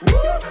más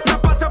nos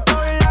pasó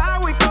por el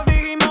agua y todos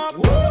dijimos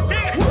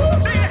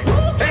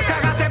esa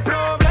gata es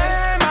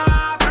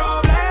problema,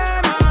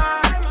 problema.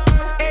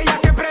 Ella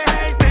siempre es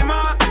el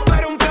tema, tú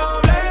eres un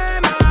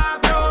problema,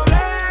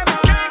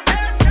 problema.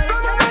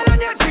 Cómo me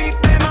daña el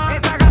sistema.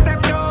 Esa gata es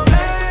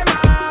problema,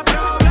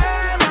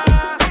 problema.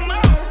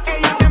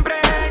 Ella siempre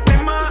es el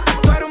tema,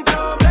 tú eres un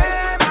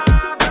problema,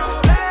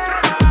 problema.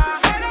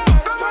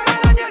 Cómo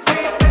me daña el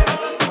sistema.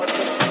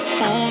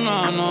 Una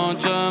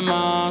noche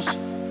más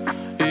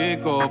y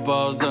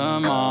copas de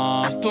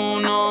más. Tú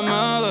no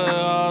me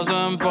dejas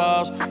en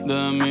paz,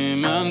 de mi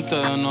mente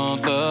no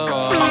te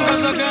vas. Aunque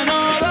sé que no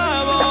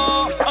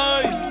debo,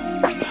 ey,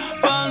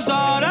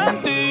 pensar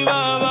en ti,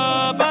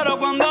 bebé, pero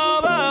cuando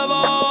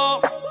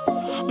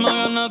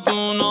viene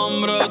tu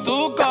nombre,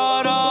 tu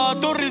cara,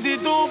 tu risa y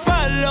tu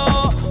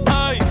pelo.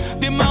 Ey,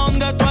 dime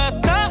dónde tú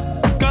estás,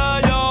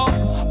 que yo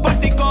por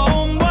ti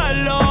cojo un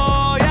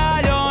vuelo.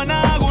 Ya yo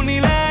nago ni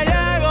le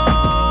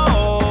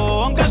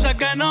llego, aunque sé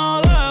que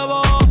no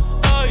debo.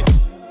 Ey,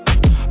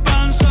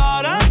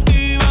 pensar en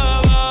ti,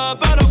 bebé,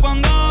 pero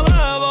cuando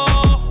bebo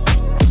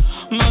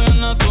me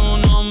viene tu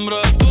nombre,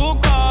 tu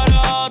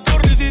cara, tu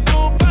risa y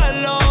tu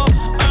pelo.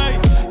 Ey,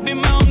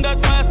 dime dónde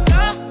tú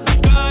estás,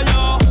 que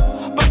yo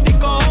por ti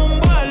cojo un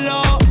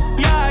vuelo.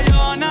 Ya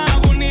yo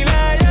nago ni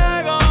le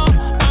llego.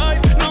 Ey,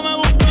 no me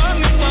busques en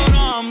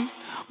Instagram,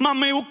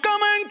 mami,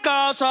 búscame en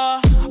casa,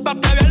 pa'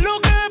 que veas lo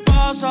que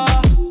pasa.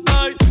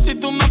 Ey, si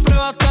tú me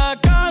pruebas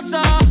te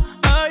casa,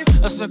 ey,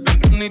 ese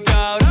que ni te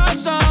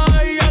abraza.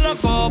 Y yo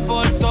loco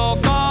por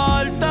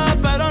tocarte,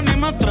 pero ni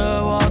me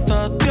atrevo a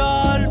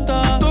testearte.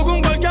 Tú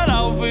con cualquier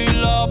outfit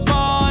la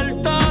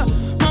parte,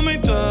 mami,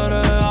 tú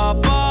eres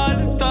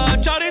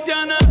aparte. Chari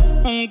tiene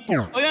un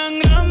culo bien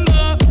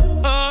grande,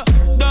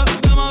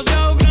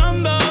 demasiado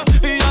grande.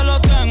 Y ya lo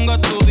tengo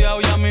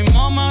estudiado, ya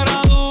mismo me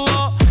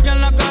graduó. Y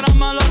en la cara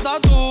me lo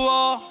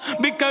tatúo.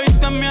 Vi que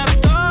viste mi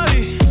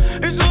story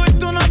y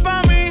subiste una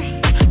pa'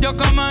 mí. Yo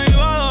que me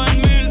iba a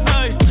dormir,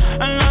 ey,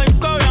 en la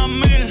disco había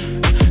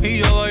 1000. Y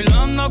yo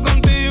bailando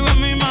contigo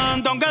en mi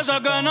mente, aunque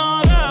sé que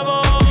no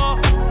debo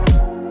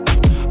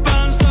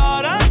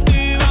pensar en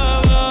ti,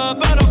 bebé,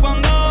 pero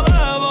cuando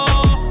bebo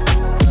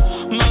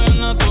me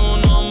viene tu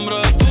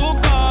nombre, tu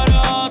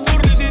cara, tu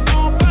risa y tu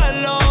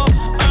pelo.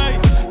 Ey,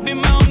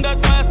 dime dónde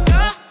tú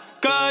estás,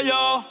 que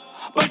yo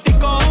por ti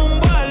cojo un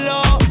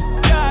vuelo.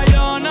 Ya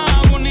yo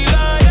nago ni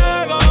le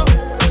llego.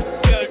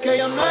 Que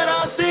yo no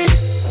era así,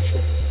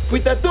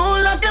 fuiste tú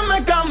la que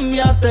me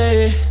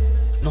cambiaste.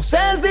 No sé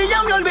si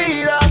ya me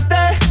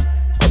olvidaste,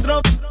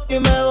 otro y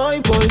me doy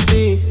por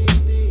ti.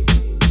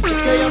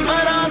 Que yo no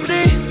era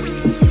así,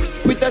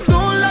 fuiste tú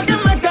la que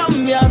me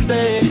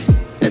cambiaste.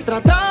 He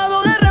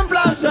tratado de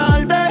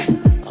reemplazarte,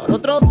 ahora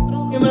otro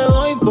y me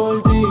doy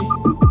por ti.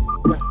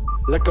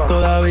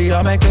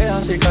 Todavía me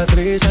quedan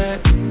cicatrices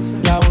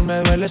y aún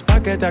me dueles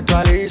pa' que te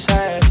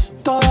actualices.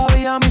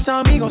 Todavía mis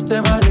amigos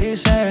te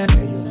maldicen,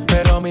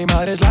 pero mi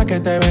madre es la que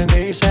te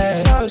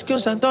bendice. Sabes que un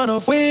santo no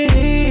fui,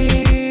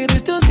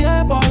 diste un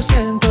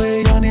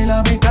 100% y yo ni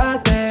la mitad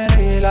te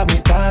di, la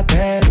mitad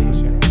te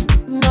di.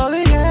 No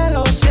dije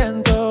lo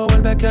siento,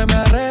 vuelve que me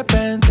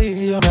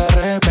arrepentí, yo me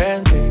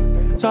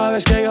arrepentí.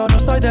 Sabes que yo no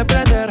soy de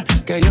prender,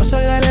 que yo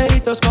soy de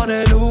lejitos con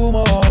el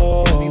humo.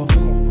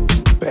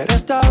 Pero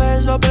esta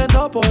vez lo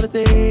prendo por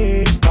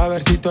ti, a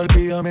ver si te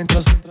olvido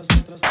mientras.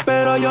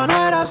 Pero yo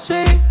no era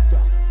así,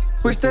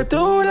 fuiste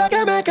tú la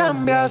que me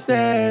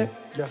cambiaste.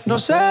 No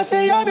sé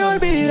si ya me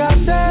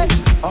olvidaste,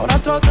 ahora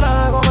otro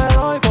trago me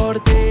doy por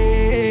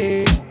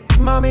ti.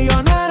 Mami,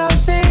 yo no era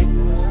así,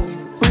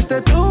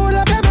 fuiste tú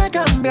la que me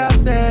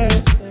cambiaste.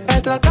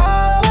 He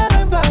tratado de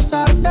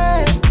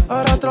reemplazarte,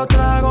 ahora otro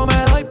trago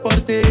me doy por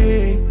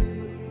ti.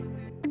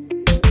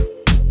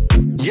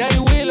 Jhay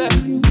Wheeler,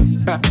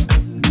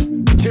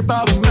 Chip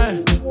out with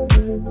me.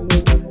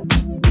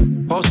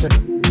 Jose,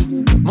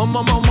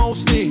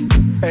 Mosti,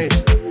 hey,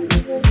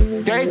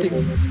 Dakiti,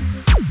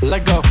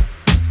 let go.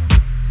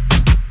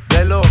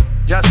 Lelo,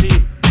 Jassy.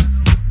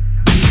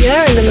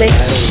 You're in the mix.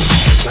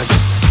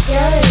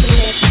 You're in the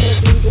mix with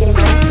DJ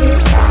Mack.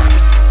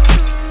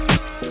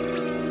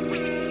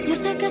 Yo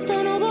sé que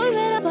esto no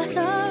volverá a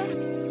pasar,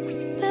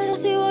 pero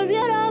si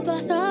volviera a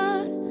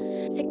pasar,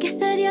 sé que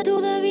sería tu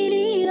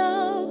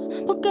debilidad,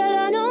 porque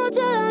la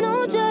noche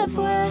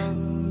fue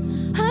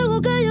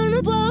algo que yo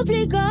no puedo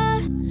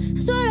explicar.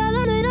 Eso era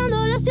dando y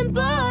dándole sin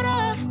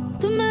parar.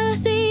 Tú me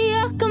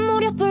decías que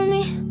morías por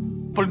mí,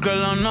 porque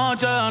la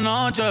noche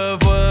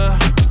fue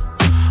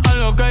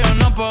algo que yo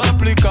no puedo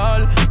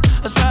explicar.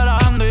 Eso era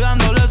dando y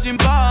dándole sin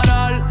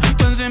parar.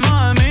 Tú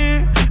encima de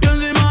mí, yo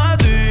encima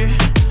de ti.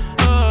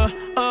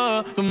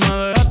 Tú me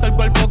dejaste el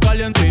cuerpo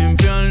caliente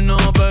infierno,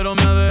 pero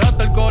me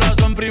dejaste el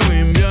corazón frío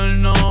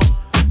invierno.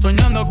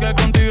 Soñando que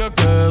contigo es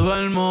que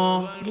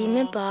duermo.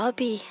 Dime,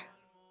 papi.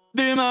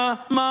 Dime,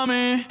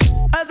 mami,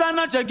 esa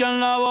noche ¿quién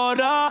la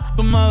borra?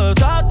 Tú me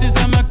besaste y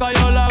se me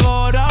cayó la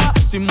gorra.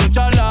 Sin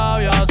mucha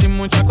labia, sin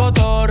mucha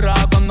cotorra.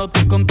 Cuando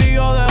estoy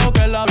contigo dejo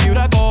que la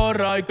vibra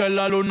corra y que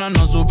la luna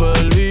nos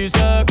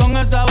supervise. Con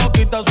esa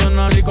boquita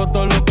suena rico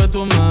todo lo que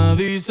tú me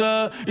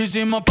dices.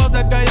 Hicimos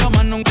poses que yo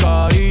más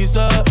nunca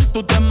hice.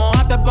 Tú te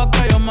mojaste pa'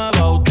 que yo me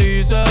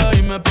bautice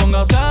y me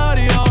ponga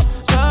serio,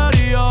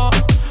 serio.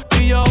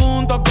 Y yo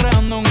juntos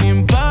creando un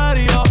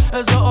imperio.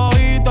 Esos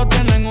ojitos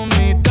tienen un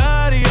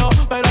misterio,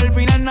 pero al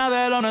final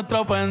nada de lo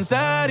nuestro fue en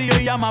serio.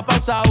 Y ya me ha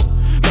pasado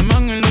que me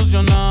han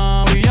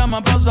ilusionado, y ya me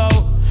ha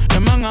pasado que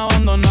me han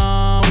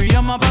abandonado, y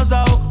ya me ha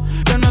pasado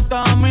que no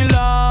estás a mi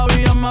lado,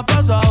 y ya me ha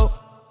pasado.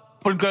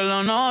 Porque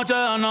la noche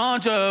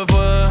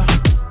fue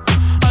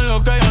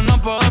algo que yo no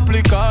puedo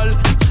explicar.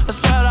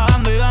 Eso era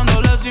dando y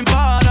dándole sin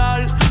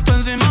parar. Tú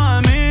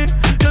encima de mí,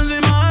 yo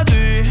encima de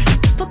ti.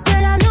 Porque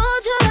la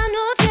noche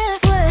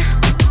fue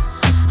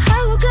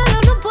algo que yo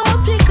no puedo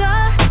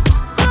explicar.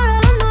 Solo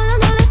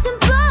dándole sin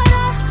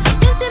parar.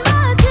 Yo encima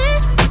de ti,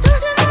 tú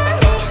encima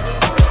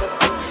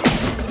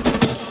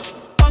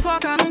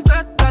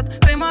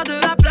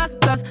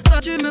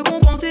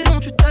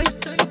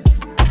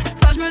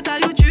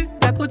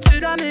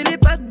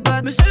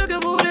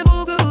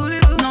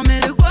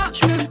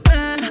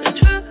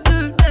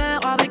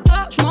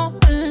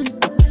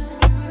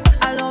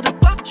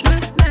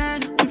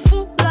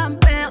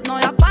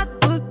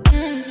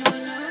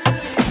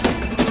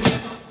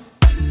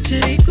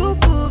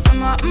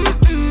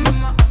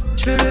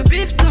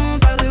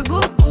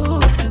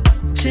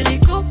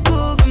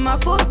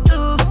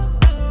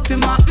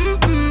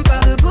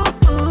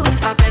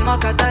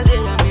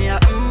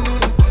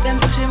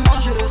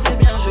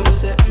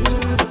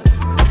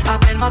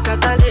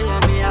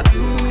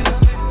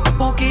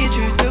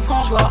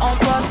prends, joie en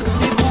toi, tout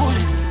déboule.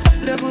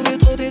 Le bout est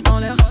trotté dans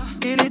l'air,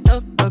 il est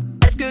toc toc.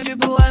 Est-ce que tu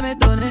pourrais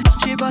m'étonner?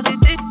 J'sais pas si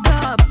t'es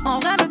top, en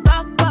vrai me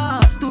parle pas.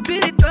 Tout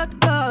pile est code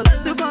code,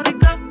 de quoi t'es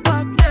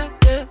capable, yeah,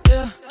 yeah,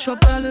 yeah. J'vois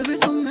pas le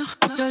vaisseau mère,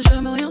 y'a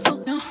jamais rien sans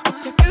rien.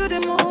 Y'a que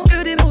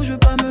des mots, je veux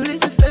pas me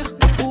laisser faire.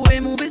 Où est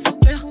mon vaisseau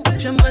père?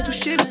 J'aimerais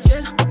toucher le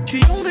ciel.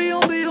 J'suis yombé,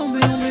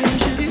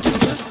 chérie, tout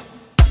seul.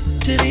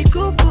 Chérie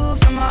coco,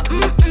 fais-moi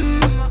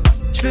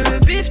J'veux le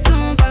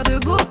bifton, pas de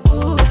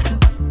bobo.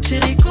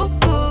 Chérie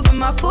coco, veux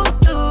ma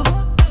photo.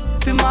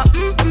 Fais-moi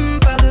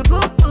pas de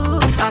bobo.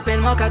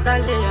 Appelle-moi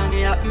Catalina,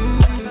 mia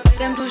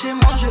T'aimes toucher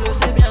moi, je le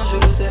sais bien, je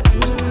le sais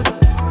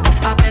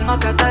Appelle-moi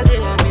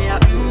Catalina, mia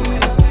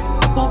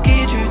Pour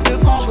qui tu te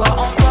prends, joie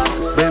en toi.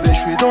 Bébé,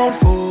 j'suis dans le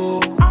faux.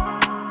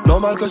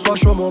 Normal que soit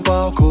chaud mon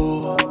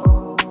parcours.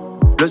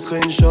 Le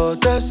screenshot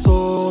est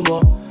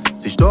sournois.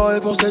 Si je te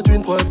réponds, c'est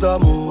une preuve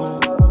d'amour.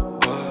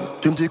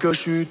 Tu me dis que je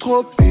suis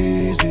trop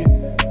busy,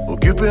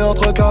 occupé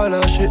entre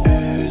Kalash et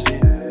Uzi.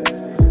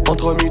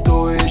 Entre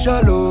mytho et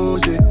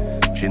jalousie,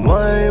 j'ai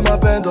noyé ma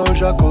peine dans le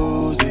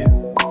jacuzzi.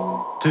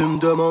 Tu me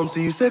demandes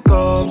si c'est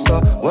comme ça,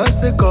 ouais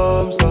c'est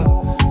comme ça.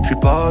 J'suis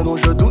pas non,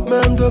 je doute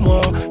même de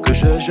moi, que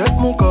je jette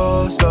mon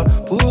Costa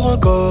pour un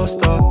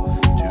Costa.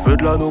 Tu veux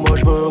de l'anneau, moi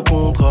j'veux un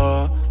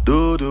contrat.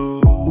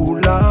 Doudou,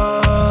 oula.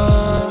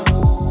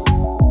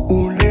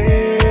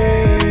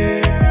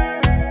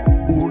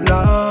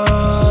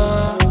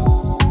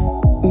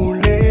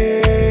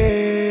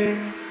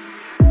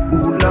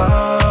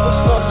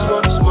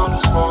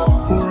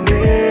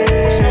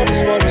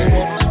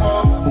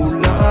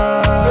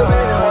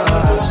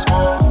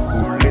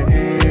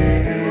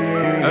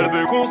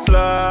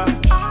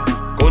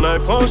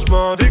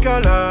 Franchement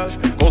décalage,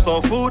 qu'on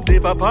s'en fout des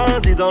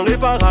papandis dans les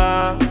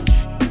parages.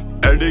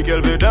 Elle dit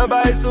qu'elle veut d'un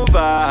bail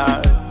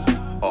sauvage,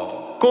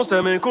 qu'on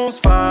s'aime et qu'on se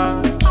fâche,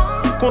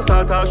 qu'on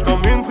s'attache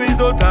comme une prise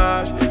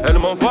d'otage. Elle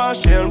m'envoie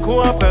chier, elle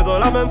court après dans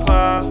la même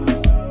phrase.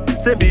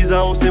 C'est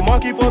bizarre ou c'est moi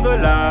qui prends de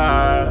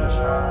l'âge.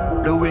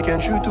 Le week-end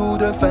j'suis tout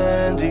de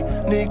Fendi,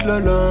 nique le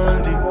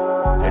lundi.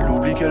 Elle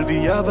oublie qu'elle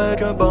vit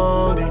avec un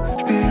bandit.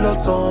 J'pilote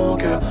son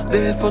cœur,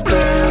 des photos.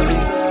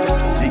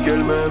 Dis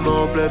qu'elle m'aime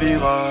en plein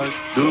virage.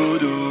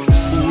 Doudou,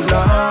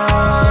 oula.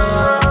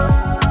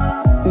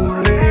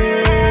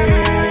 Oulé,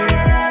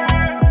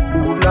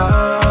 oula.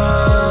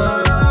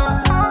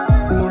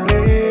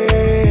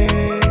 Oulé,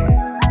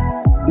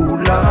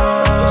 oula.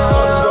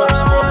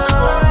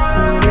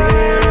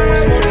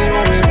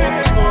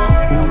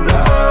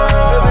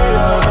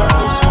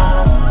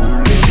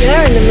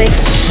 You're in the mix.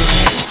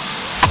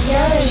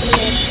 You're in the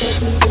mix with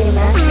DJ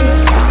Mack.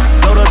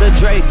 Load up the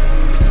Drake,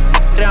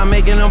 I'm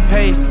making them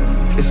pay.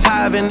 It's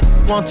high and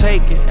won't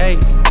take it, ayy.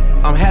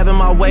 I'm having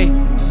my way.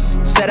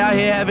 Set out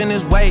here having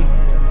his way.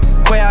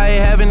 Quay out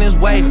here having his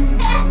way.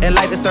 And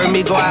like the third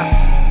me go out,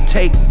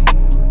 take.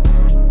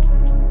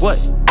 What?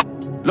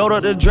 Load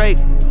up the Drake.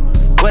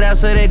 What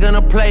else are they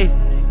gonna play?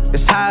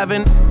 It's high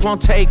and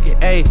won't take it,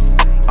 ayy.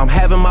 I'm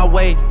having my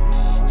way.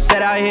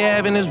 Set out here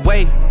having his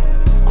way.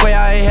 Quay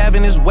out here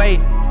having his way.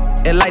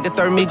 And like the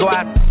third me go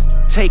out,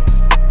 take.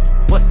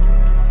 What?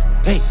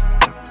 Hey,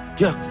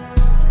 yeah.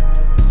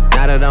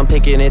 Now that I'm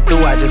thinking it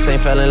through, I just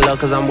ain't fell in love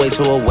cause I'm way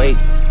too awake.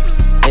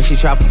 And she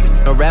try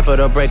a rapper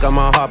to break on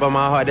my heart, but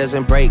my heart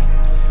doesn't break.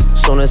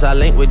 Soon as I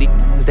link with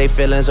these, they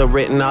feelings are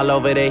written all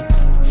over they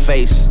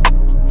face.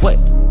 What?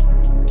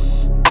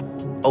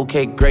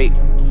 Okay, great.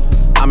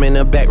 I'm in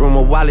the back room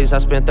of Wally's, I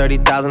spent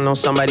 30,000 on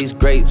somebody's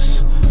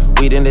grapes.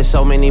 We done did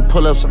so many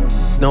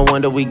pull-ups, no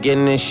wonder we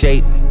getting in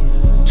shape.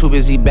 Too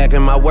busy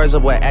backing my words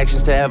up with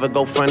actions to ever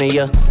go front of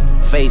your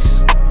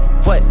face.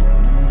 What?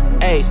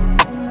 Ayy.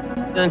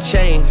 Done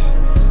changed.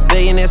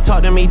 Billionaires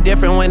talk to me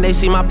different when they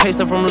see my paste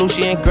from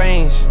Lucian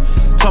Grange.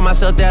 Told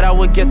myself that I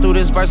would get through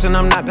this verse and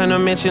I'm not gonna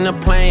mention the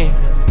plane.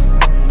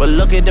 But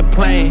look at the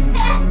plane.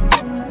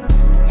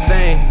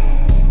 Same.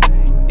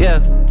 Yeah.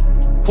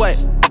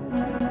 What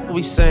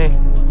we saying?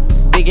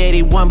 Big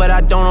 81, but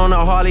I don't own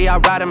a Harley. I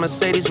ride a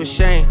Mercedes with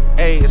Shane.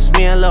 Ayy, it's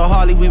me and Lil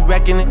Harley, we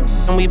wrecking it.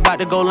 And we bout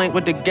to go link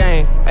with the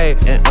gang. Ayy,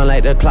 and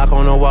unlike the clock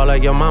on the wall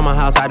of your mama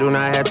house, I do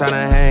not have time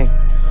to hang.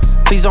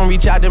 Please don't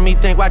reach out to me,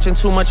 think watching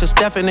too much of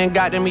Stephen and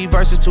got to me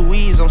versus 2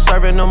 E's. I'm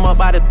serving them up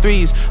by the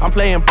threes. I'm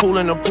playing pool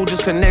and the pool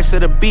just connects to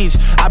the beach.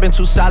 I've been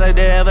too solid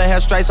to ever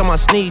have stripes on my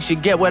sneaks. You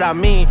get what I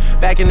mean?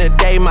 Back in the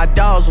day, my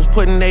dogs was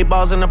putting they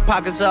balls in the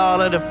pockets of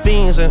all of the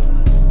fiends. And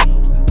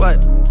what?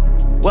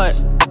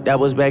 That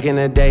was back in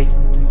the day.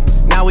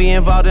 Now we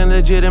involved in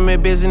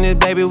legitimate business,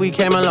 baby, we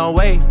came a long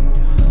way.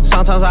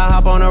 Sometimes I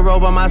hop on the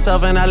road by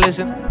myself and I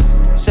listen.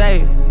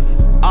 Say,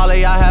 all of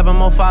y'all having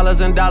more followers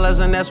and dollars,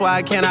 and that's why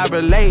I cannot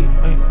relate.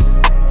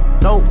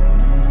 No,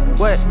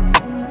 what?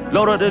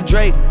 Load up the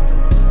Drake.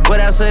 What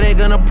else are they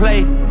gonna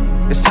play?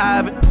 It's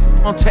high,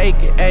 I'll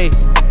take it, ayy.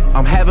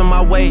 I'm having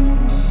my way.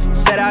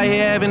 Set out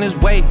here having his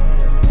way.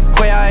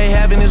 Quay out here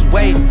having his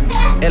way.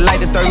 And like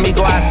the third me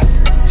go out,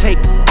 take.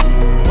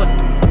 What?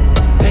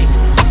 Hey.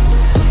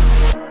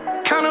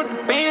 Count up the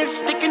bands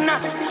sticking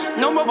out.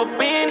 No rubber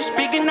band is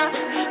speaking out.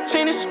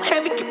 Chain is so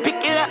heavy, can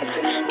pick it up.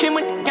 Came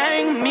with the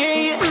gang,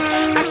 myriad.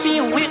 I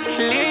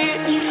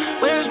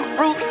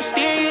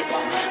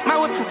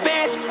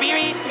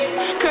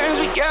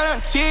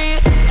guarantee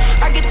it.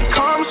 I get the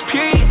calmest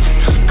period,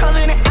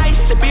 covered in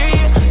ice,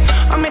 Siberia.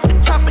 I'm at the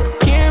top of the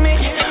pyramid,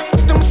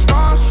 with them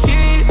storms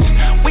serious.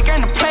 We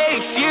gonna play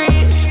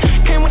serious.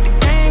 Came with the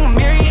gang of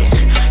myriad,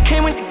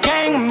 came with the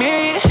gang of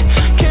myriad,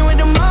 came with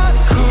the mother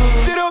crew.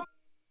 Sit up,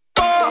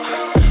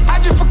 I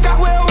just forgot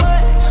where I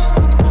was.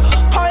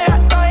 Pour it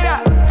out, throw it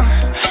out.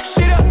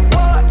 Sit up,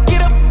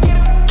 get up, get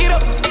up, get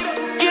up, get up,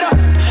 get up.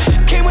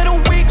 Came with a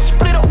wig,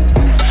 split up.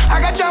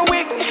 I got John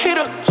Wick hit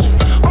ups.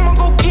 I'ma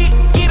go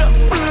get up.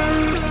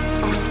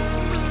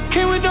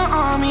 Came with the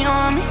army,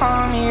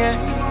 yeah.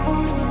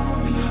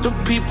 The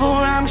people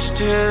around me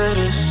still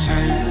the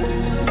same.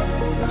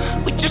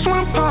 We just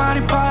wanna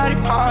party,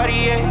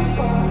 yeah.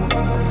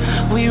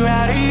 We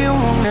ride it, it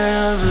won't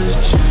never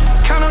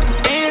change. Count up the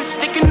bands,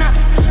 sticking up.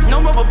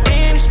 No rubber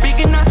band is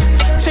speaking up.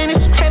 Chain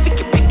is so heavy,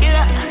 can pick it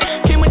up.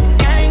 Came with the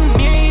gang,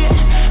 myriad.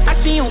 I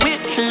see you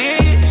whip,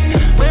 hilarious.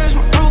 Where's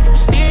my roof,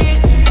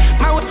 mysterious?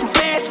 My whip from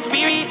fast and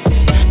furious.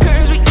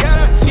 Curtains, we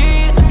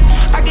guarantee it.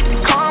 I get the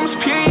calmest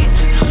period,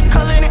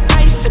 covered in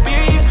ice,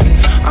 Siberia.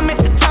 I'm at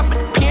the top of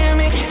the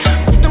pyramid,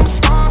 with them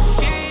storms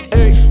serious.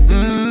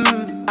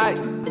 Hey,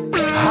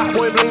 hot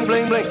boy bling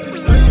bling bling.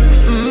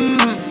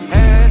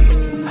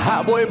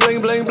 Hot boy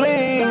bling bling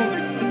bling.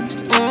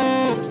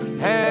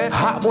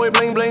 Hot boy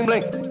bling bling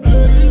bling.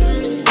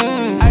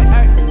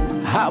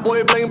 Hot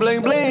boy bling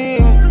bling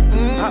bling.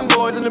 Hot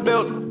boys in the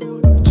building.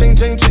 Ching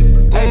ching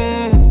ching.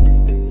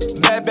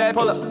 Bad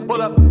pull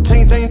up.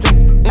 Ting ting ting.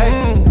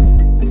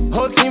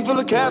 Whole team full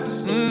of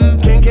captains. King.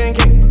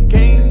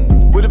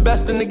 We the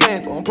best in the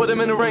game. Won't put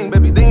them in the ring,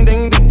 baby. Ding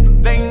ding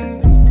ding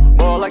ding.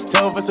 Ball like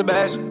Tell for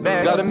Sebastian.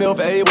 Got a meal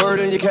for a word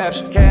in your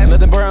caption. Let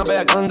them brown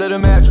back under the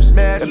mattress.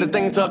 Got the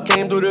thing tuck,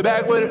 came through the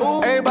back with it.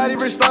 Everybody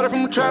rich started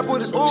from the trap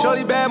with us.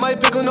 Shorty bad,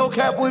 might pickle, no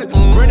cap with it.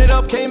 Run it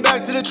up, came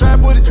back to the trap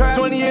with it.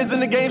 20 years in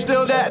the game,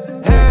 still that.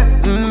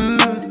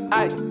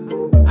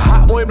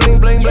 Hot boy bling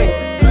bling bling.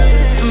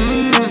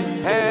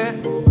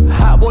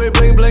 Hot boy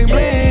bling bling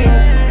bling.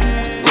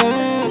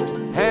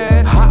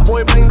 Hot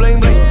boy bling bling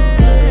bling.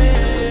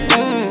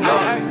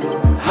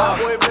 Hot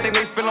boy, I think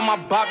they feeling my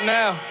bop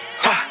now.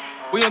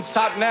 We on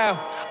top now.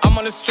 I'm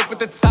on the strip with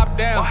the top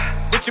down.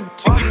 With your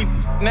bitch, give me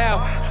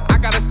now. I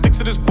gotta stick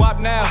to this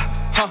guap now.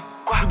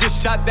 You get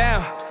shot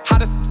down.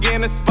 Hottest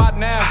in the spot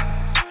now.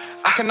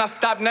 I cannot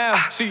stop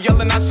now. She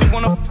yelling out, she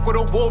wanna fuck with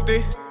a wolf,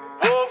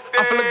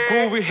 I feel a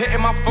groovy,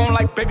 hitting my phone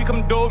like, baby,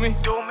 come do me.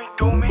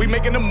 We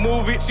making a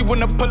movie. She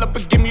wanna pull up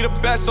and give me the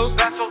pesos.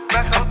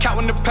 I'm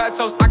counting the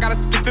pesos. I gotta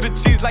stick to the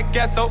cheese like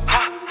queso.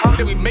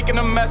 Then we making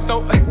a mess,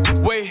 so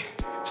wait.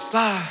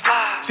 Slide.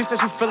 She said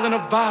she feeling a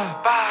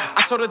vibe.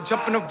 I told her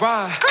jump in the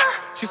ride.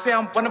 She said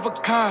I'm one of a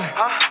kind.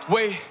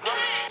 Wait,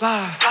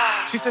 slide.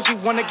 She said she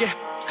wanna get.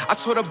 I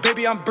told her,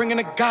 baby, I'm bringing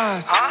the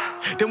guys.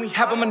 Then we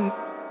have them a.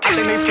 I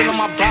think they feeling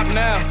my bop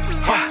now.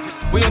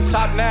 We on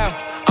top now.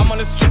 I'm on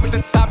the strip with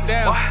the top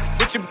down.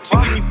 With your bitch,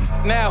 give me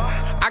now.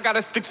 I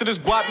gotta stick to this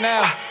guap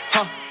now.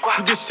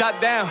 You get shot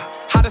down.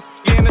 Hottest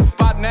in the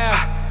spot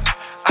now.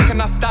 I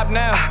cannot stop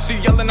now. She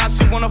yelling out,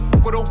 she wanna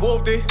fuck with a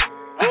wolf,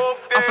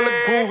 I feel a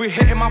groovy,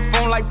 hitting my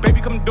phone like,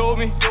 baby, come do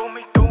me.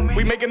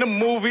 We making a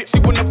movie. She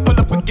wanna pull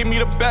up and give me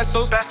the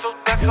pesos.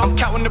 I'm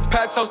counting the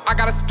pesos. I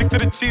gotta stick to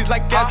the cheese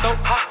like queso.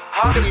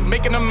 Then we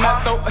making a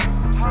mess, so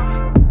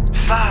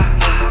slide.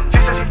 She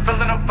said she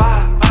feeling a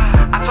vibe.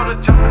 I told her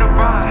jump in the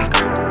ride.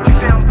 She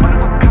said I'm one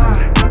of a kind.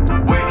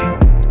 Wait,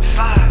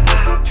 slide.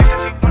 She said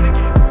she wanna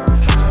get.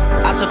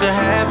 I took a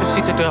half and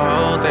she took the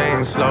whole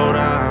thing. Slow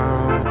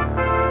down,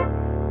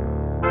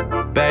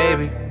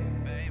 baby.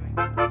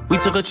 We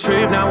took a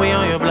trip, now we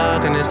on your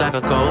block and it's like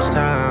a ghost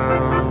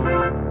town.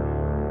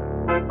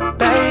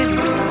 Baby,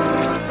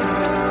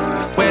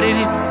 where did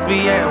these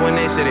be at when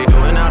they say they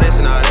doing all this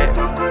and all that?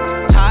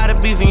 Tired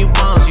of beefing you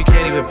bums, you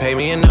can't even pay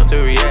me enough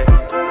to react.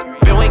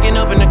 Been waking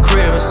up in the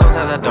crib and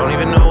sometimes I don't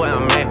even know where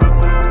I'm at.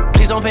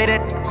 Please don't pay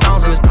that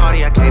songs in this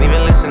party, I can't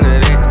even listen to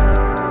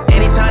that.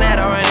 Anytime that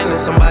I run into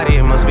somebody,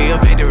 it must be a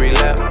victory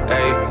lap.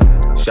 Hey,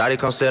 shawty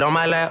come sit on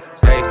my lap.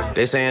 Hey,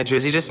 they saying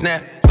Drizzy just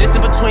snap. This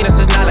in between us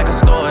is not like a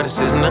store, this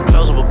isn't a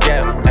closable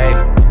gap. Hey,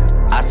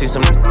 I see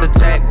some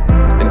attack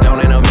and don't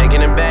end up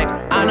making it back.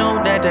 I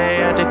know that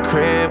they at the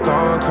crib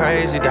going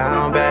crazy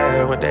down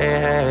bad. What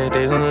they had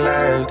didn't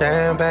last,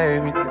 damn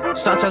baby.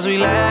 Sometimes we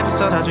laugh and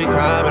sometimes we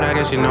cry, but I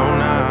guess you know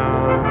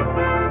now,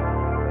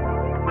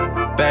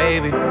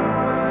 baby.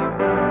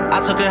 I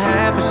took a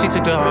half and she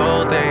took the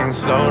whole thing.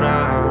 Slow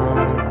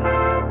down,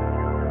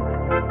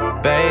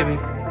 baby.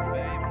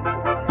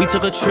 We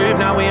took a trip,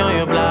 now we on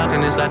your block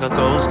and it's like a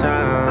ghost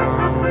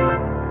town.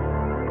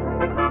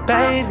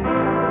 Baby,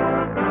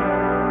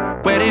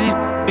 where did these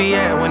be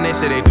at when they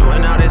say they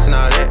doing all this and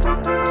all that?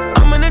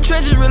 I'm in the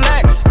trenches,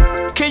 relax.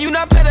 Can you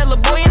not pet that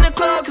little boy in the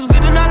club? Cause we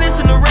do not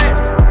listen to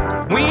rest.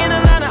 We in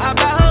Atlanta, I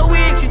buy her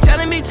wig. She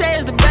telling me Tay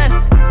is the best.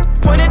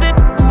 Pointed at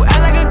who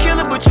act like a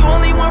killer, but you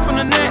only one from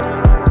the net.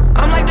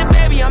 I'm like the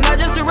baby, I'm not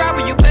just a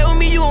rapper. You play with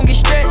me, you won't get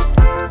stretched.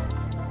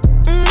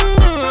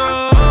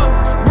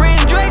 Bring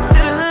Drake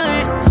to the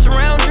hood,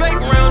 surround Drake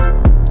around.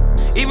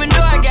 Even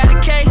though I got a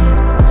case,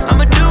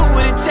 I'ma do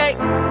what it take.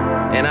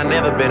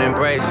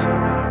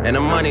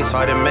 money's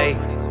hard to make,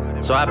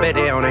 so I bet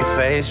they on their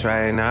face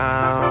right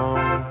now.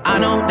 I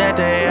know that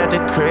they at the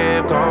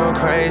crib going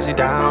crazy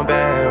down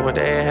bad. What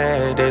they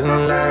had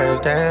didn't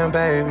last, damn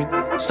baby.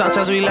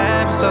 Sometimes we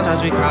laugh and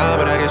sometimes we cry,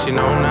 but I guess you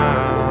know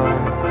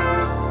now.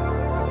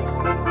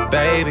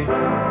 Baby,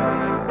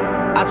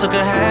 I took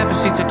a half and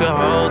she took the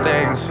whole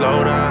thing.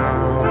 Slow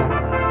down,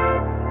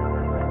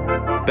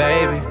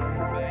 baby.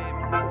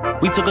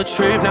 We took a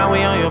trip, now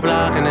we on your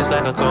block and it's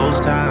like a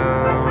ghost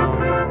town.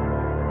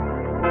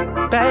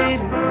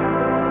 Baby,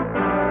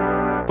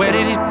 where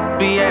did these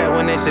be at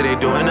when they say they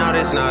doing all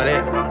this and all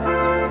that?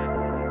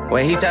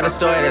 When he tell the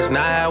story, that's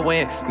not how it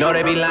went. No,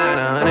 they be lying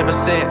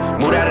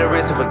 100%. Moved out of the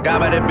wrist and forgot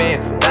about the bend.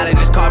 Valley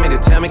just called me to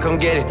tell me come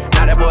get it.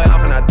 Now that boy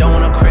off and I don't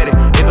want no credit.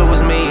 If it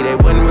was me, they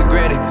wouldn't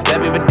regret it. Left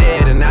me for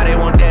dead and now they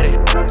won't get it.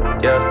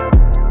 Yeah.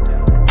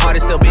 Heart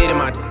is still beating,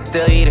 my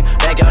still eating.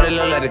 Backyard it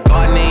look like the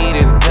garden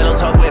eating. Pillow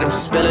talk with him,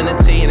 she spilling the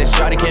tea. And then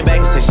shorty came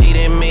back and said she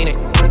didn't mean it.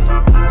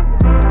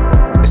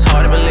 It's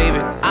hard to believe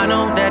it. I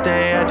know that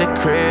they at the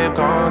crib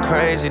going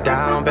crazy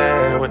down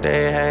bad. What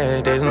they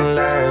had didn't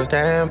last,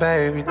 damn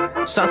baby.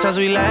 Sometimes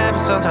we laugh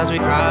and sometimes we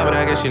cry, but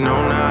I guess you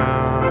know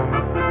now.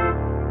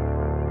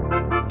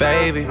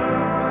 Baby,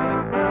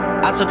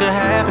 I took a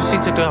half and she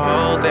took the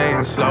whole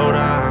thing. Slow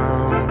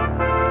down,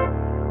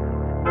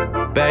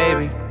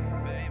 baby.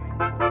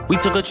 We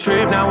took a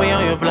trip, now we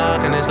on your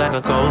block and it's like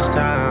a ghost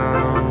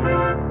town.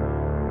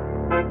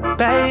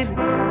 Baby,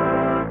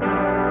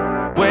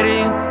 where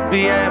these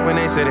be at when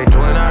they say they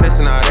doing all this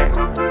and all that?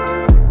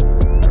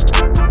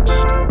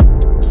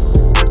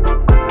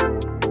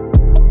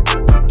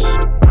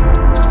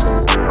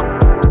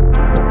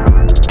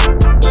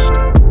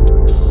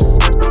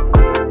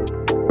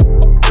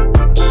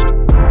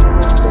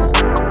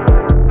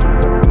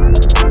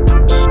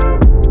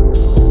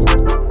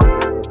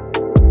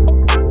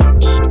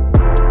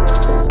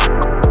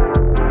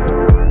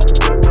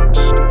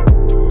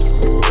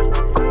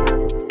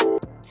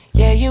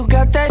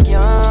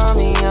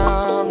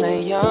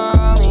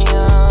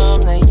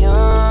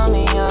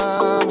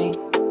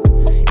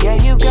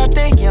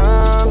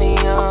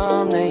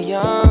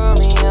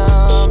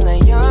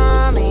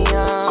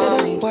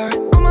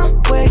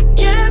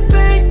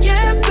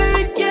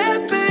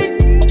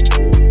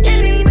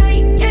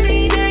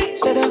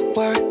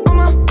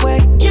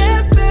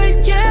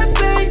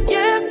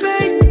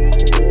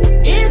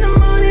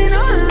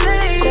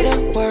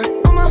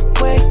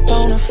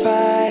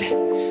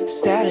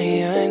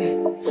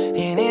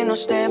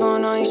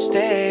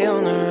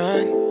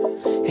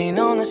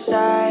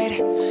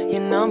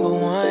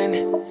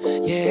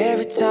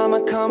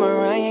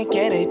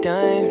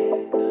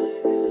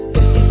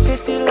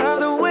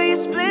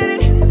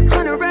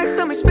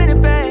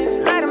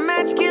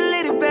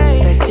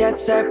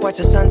 Watch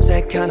the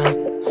sunset, kinda,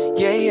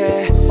 yeah,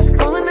 yeah.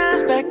 Rolling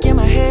eyes back in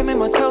my head, make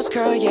my toes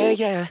curl, yeah,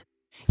 yeah.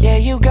 Yeah,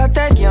 you got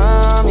that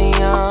yummy,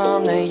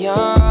 yum, that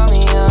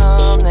yummy,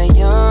 yum, that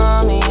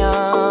yummy,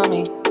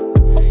 yummy.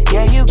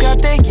 Yeah, you got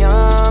that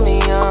yummy,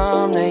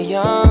 yum, that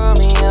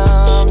yummy,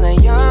 yum, that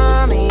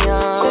yummy,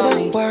 yummy. Say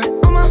the word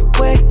on my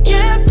way,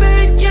 yeah,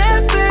 babe,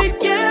 yeah, babe,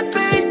 yeah,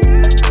 babe.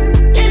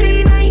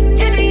 Any night,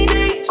 any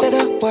day. Say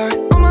the word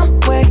on my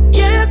way,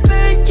 yeah,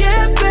 babe,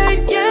 yeah,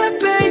 babe, yeah,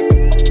 babe.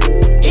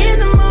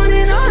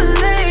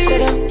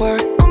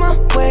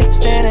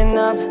 Standing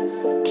up,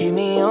 keep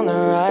me on the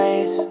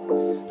rise.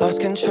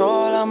 Lost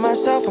control of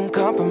myself, I'm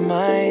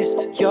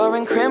compromised. You're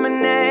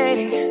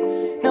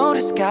incriminating, no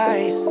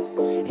disguise.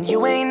 And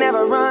you ain't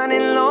never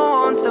running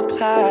low on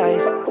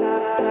supplies.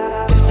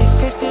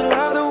 50-50,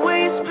 love the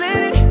way you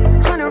split it.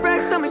 100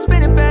 racks on me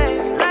spinning,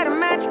 babe. Light a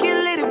match, get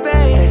lit,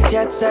 babe. That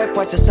jet set,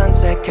 watch the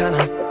sunset,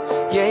 kinda,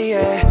 yeah,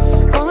 yeah.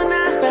 Rolling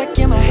eyes back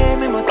in my head,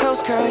 make my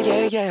toes curl,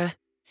 yeah, yeah.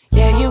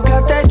 Yeah, you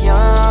got that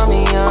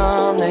yummy,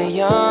 yum, that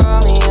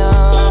yummy,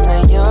 yum,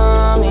 that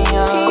yummy,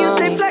 yum. You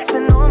stay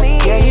flexing on me.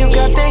 Yeah, you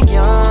got that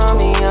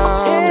yummy,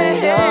 yum,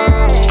 that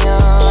yummy,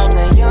 yum,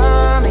 that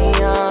yummy,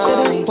 yum. Say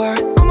the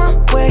word on my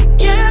way,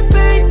 yeah,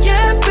 babe,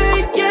 yeah,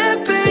 babe, yeah,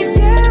 babe,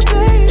 yeah,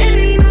 babe.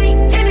 Any night,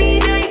 any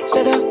day.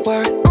 Say the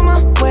word on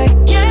my way,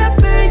 yeah,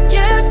 babe,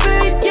 yeah,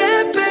 babe,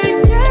 yeah,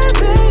 babe, yeah,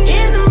 babe.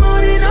 In the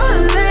morning or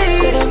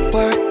late. Say the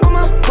word on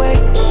my way.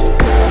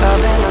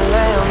 I've been a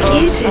lamb.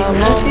 DJ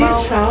Matthew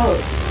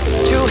Charles.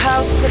 True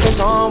house slippers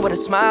on with a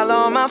smile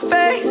on my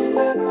face.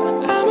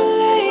 I'm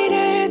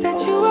elated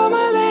that you are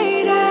my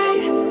lady.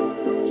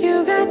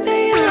 You got the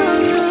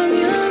yum, yum,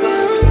 yum,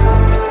 yum.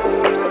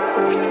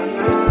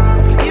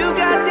 You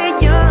got the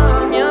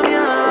yum, yum,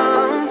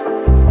 yum.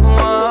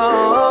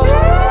 Whoa.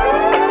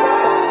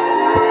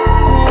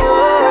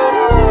 Whoa.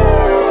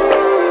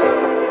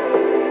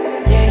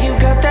 Yeah, you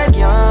got that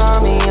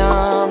yummy,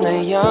 yum,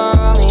 that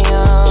yummy,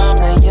 yum,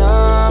 that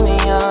yummy,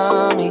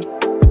 yummy.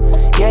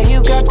 Yeah, you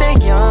got that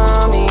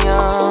yummy,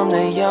 yum,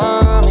 that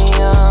yummy,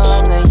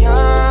 yum, that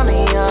yummy,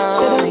 yum.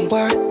 Say the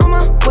word on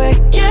my way.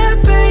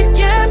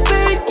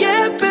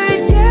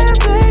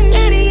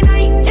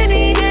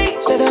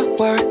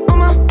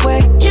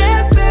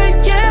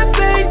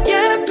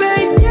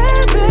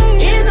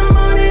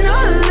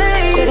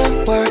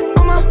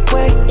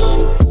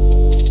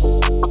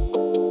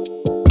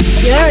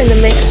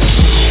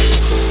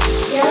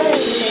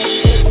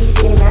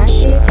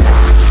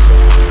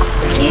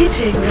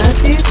 DJ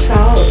Matthew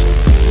Charles.